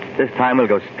 This time we'll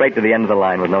go straight to the end of the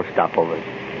line with no stopovers.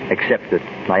 Except at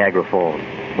Niagara Falls.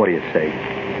 What do you say?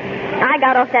 I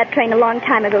got off that train a long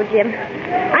time ago, Jim.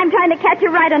 I'm trying to catch a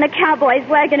ride on a cowboy's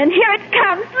wagon, and here it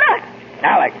comes. Look!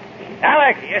 Alex!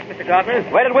 Yes, Mr. Gardner?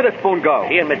 Where did Witherspoon go?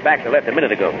 He and Miss Baxter left a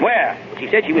minute ago. Where? She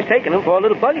said she was taking him for a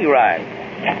little buggy ride.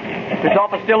 This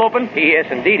office still open? Yes,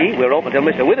 indeedy. We're open till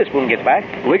Mr. Witherspoon gets back.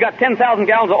 We got 10,000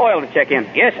 gallons of oil to check in.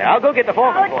 Yes, sir. I'll go get the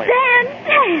foreman for you. Dan!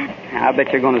 I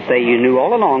bet you're going to say you knew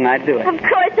all along I'd do it. Of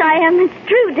course I am. It's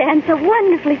true, Dan. So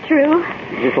wonderfully true.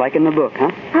 Just like in the book, huh?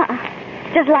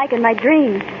 Just like in my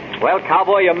dreams. Well,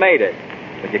 cowboy, you made it.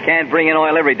 But you can't bring in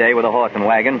oil every day with a horse and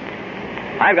wagon.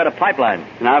 I've got a pipeline.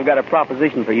 And I've got a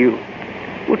proposition for you.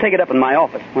 We'll take it up in my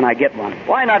office when I get one.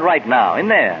 Why not right now, in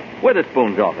there,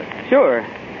 Witherspoon's office? Sure.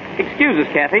 Excuse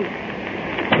us, Kathy.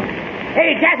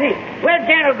 Hey, Kathy, where'd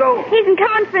Daniel go? He's in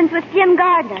conference with Jim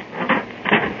Gardner.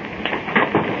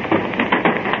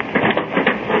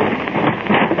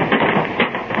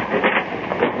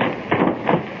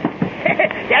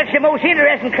 That's the most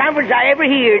interesting conference I ever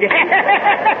heard.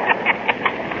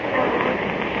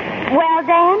 Well,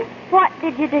 Dan, What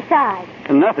did you decide?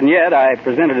 Nothing yet. I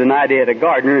presented an idea to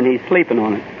Gardner, and he's sleeping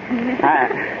on it.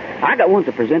 I got one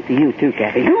to present to you, too,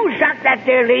 Kathy. You shot that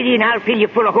there lady, and I'll fill you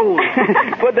full of holes.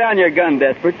 Put down your gun,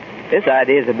 Desperate. This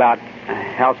idea is about a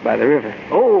house by the river.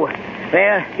 Oh,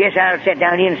 well, guess I'll sit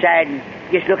down inside and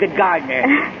just look at Gardner.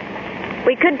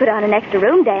 We could put on an extra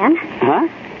room, Dan. Huh?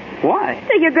 Why?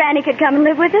 So your granny could come and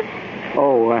live with us?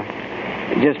 Oh,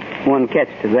 just one catch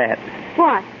to that.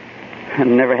 What? I've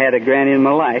never had a granny in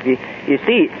my life. You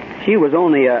see, she was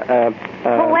only a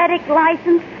poetic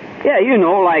license? Yeah, you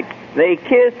know, like they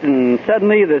kissed and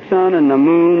suddenly the sun and the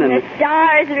moon and... the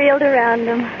stars reeled around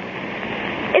them.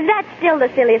 Is that still the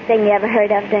silliest thing you ever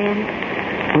heard of, Dan?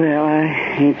 Well,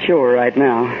 I ain't sure right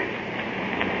now.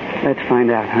 Let's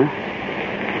find out, huh?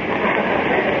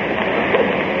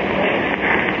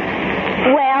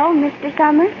 Well, Mr.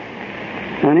 Summers?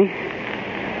 Honey,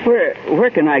 where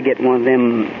can I get one of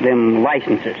them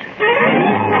licenses?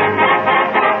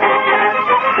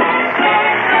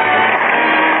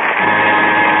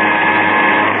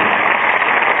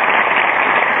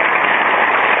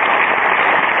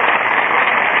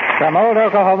 From old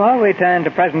Oklahoma, we turn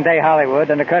to present-day Hollywood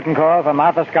and a curtain call for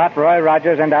Martha Scott, Roy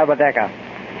Rogers, and Albert Decker.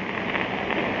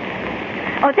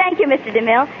 Oh, thank you, Mr.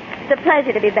 DeMille. It's a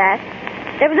pleasure to be back.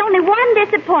 There was only one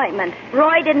disappointment.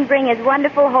 Roy didn't bring his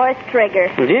wonderful horse,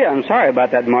 Trigger. Well, gee, I'm sorry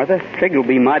about that, Martha. Trigger will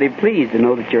be mighty pleased to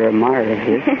know that you're a admirer of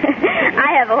his.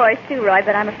 I have a horse, too, Roy,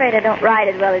 but I'm afraid I don't ride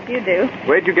as well as you do.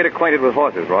 Where'd you get acquainted with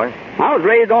horses, Roy? I was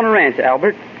raised on a ranch,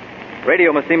 Albert.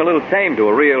 Radio must seem a little tame to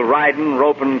a real riding,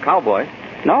 roping cowboy.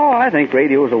 No, I think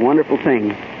radio is a wonderful thing.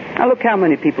 Now, look how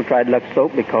many people tried Lux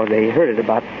Soap because they heard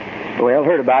about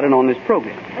it on this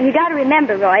program. Well, you got to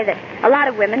remember, Roy, that a lot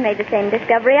of women made the same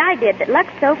discovery I did, that Lux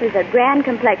Soap is a grand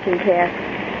complexion care.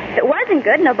 If it wasn't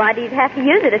good, nobody'd have to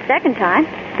use it a second time.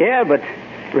 Yeah, but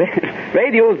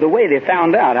radio's the way they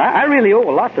found out. I really owe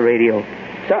a lot to radio.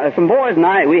 Some boys and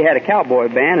I, we had a cowboy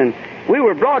band, and we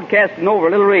were broadcasting over a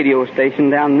little radio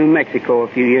station down in New Mexico a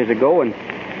few years ago, and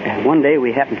one day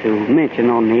we happened to mention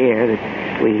on the air that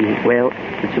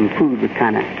that some food would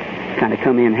kind of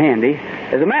come in handy.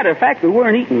 As a matter of fact, we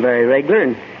weren't eating very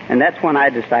regular, and that's when I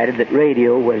decided that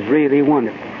radio was really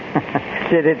wonderful.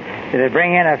 Did it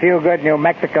bring in a few good New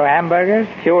Mexico hamburgers?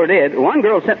 Sure did. One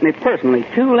girl sent me personally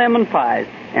 2 lemon pies,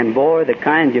 and boy, the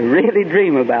kind you really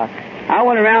dream about. I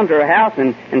went around to her house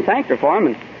and thanked her for them,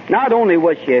 and not only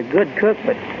was she a good cook,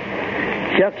 but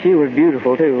shucks, she was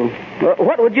beautiful, too.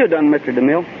 What would you have done, Mr.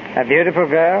 DeMille? A beautiful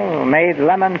girl who made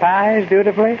lemon pies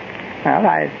beautifully?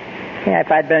 Well,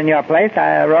 if I'd been in your place,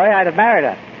 Roy, I'd have married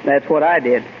her. That's what I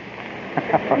did.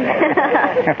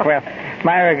 Well,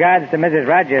 my regards to Mrs.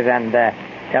 Rogers, and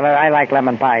tell her I like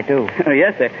lemon pie, too.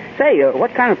 Yes, sir. Say,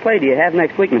 what kind of play do you have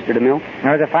next week, Mr. DeMille? It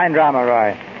was a fine drama,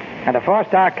 Roy, and a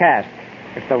 4-star cast.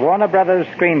 It's the Warner Brothers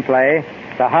screenplay,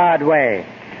 The Hard Way.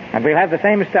 And we'll have the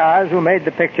same stars who made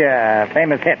the picture a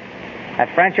famous hit. At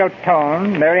Francho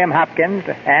Tone, Miriam Hopkins,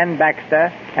 Ann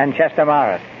Baxter, and Chester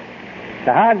Morris.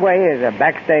 The Hard Way is a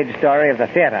backstage story of the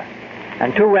theater.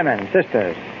 And 2 women,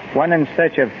 sisters, one in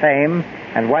search of fame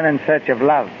and one in search of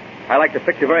love. I like the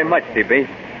picture very much, D.B.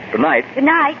 Good night. Good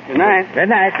night. Good night. Good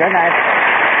night. Good night.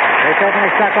 They certainly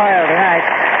struck oil tonight.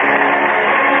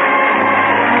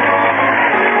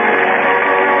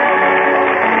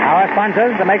 Our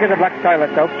sponsors, the makers of Lux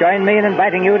Toilet Soap, join me in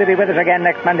inviting you to be with us again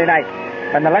next Monday night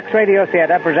when the Lux Radio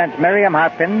Theater presents Miriam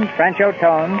Hopkins, Francho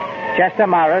Tone, Chester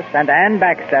Morris, and Ann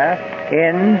Baxter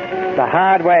in The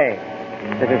Hard Way.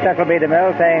 This is Cecil B.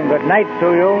 DeMille saying good night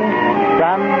to you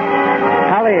from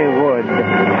Hollywood.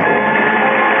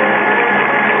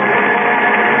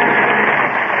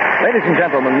 Ladies and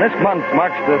gentlemen, this month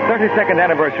marks the 32nd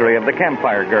anniversary of the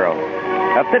Campfire Girls.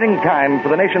 A fitting time for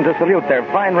the nation to salute their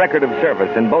fine record of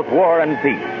service in both war and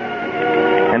peace.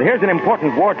 And here's an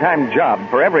important wartime job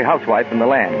for every housewife in the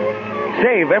land.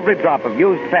 Save every drop of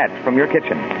used fats from your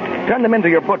kitchen. Turn them into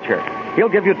your butcher. He'll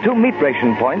give you 2 meat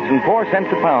ration points and 4 cents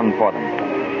a pound for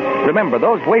them. Remember,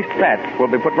 those waste fats will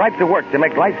be put right to work to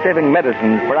make life-saving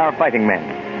medicines for our fighting men.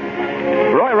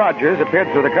 Roy Rogers appeared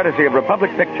through the courtesy of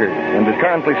Republic Pictures and is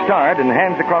currently starred in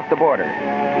Hands Across the Border.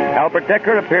 Albert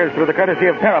Decker appears through the courtesy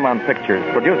of Paramount Pictures,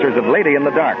 producers of Lady in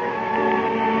the Dark.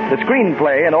 The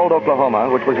screenplay in Old Oklahoma,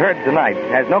 which was heard tonight,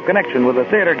 has no connection with the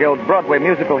Theater Guild's Broadway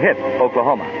musical hit,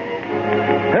 Oklahoma.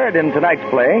 Heard in tonight's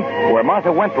play were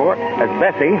Martha Wentworth as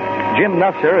Bessie, Jim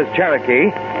Nusser as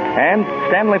Cherokee, and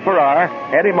Stanley Farrar,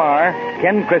 Eddie Marr,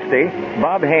 Ken Christie,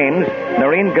 Bob Haynes,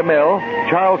 Noreen Gamil,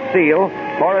 Charles Seal,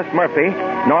 Forrest Murphy,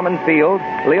 Norman Field,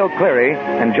 Leo Cleary,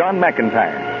 and John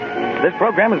McIntyre. This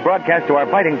program is broadcast to our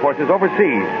fighting forces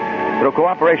overseas. through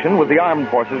cooperation with the Armed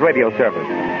Forces Radio Service.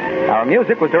 Our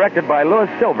music was directed by Louis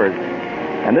Silvers.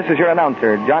 And this is your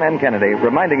announcer, John N. Kennedy,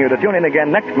 reminding you to tune in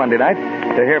again next Monday night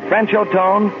to hear French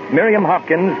O'Tone, Miriam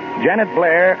Hopkins, Janet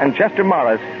Blair, and Chester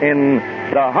Morris in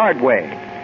The Hard Way.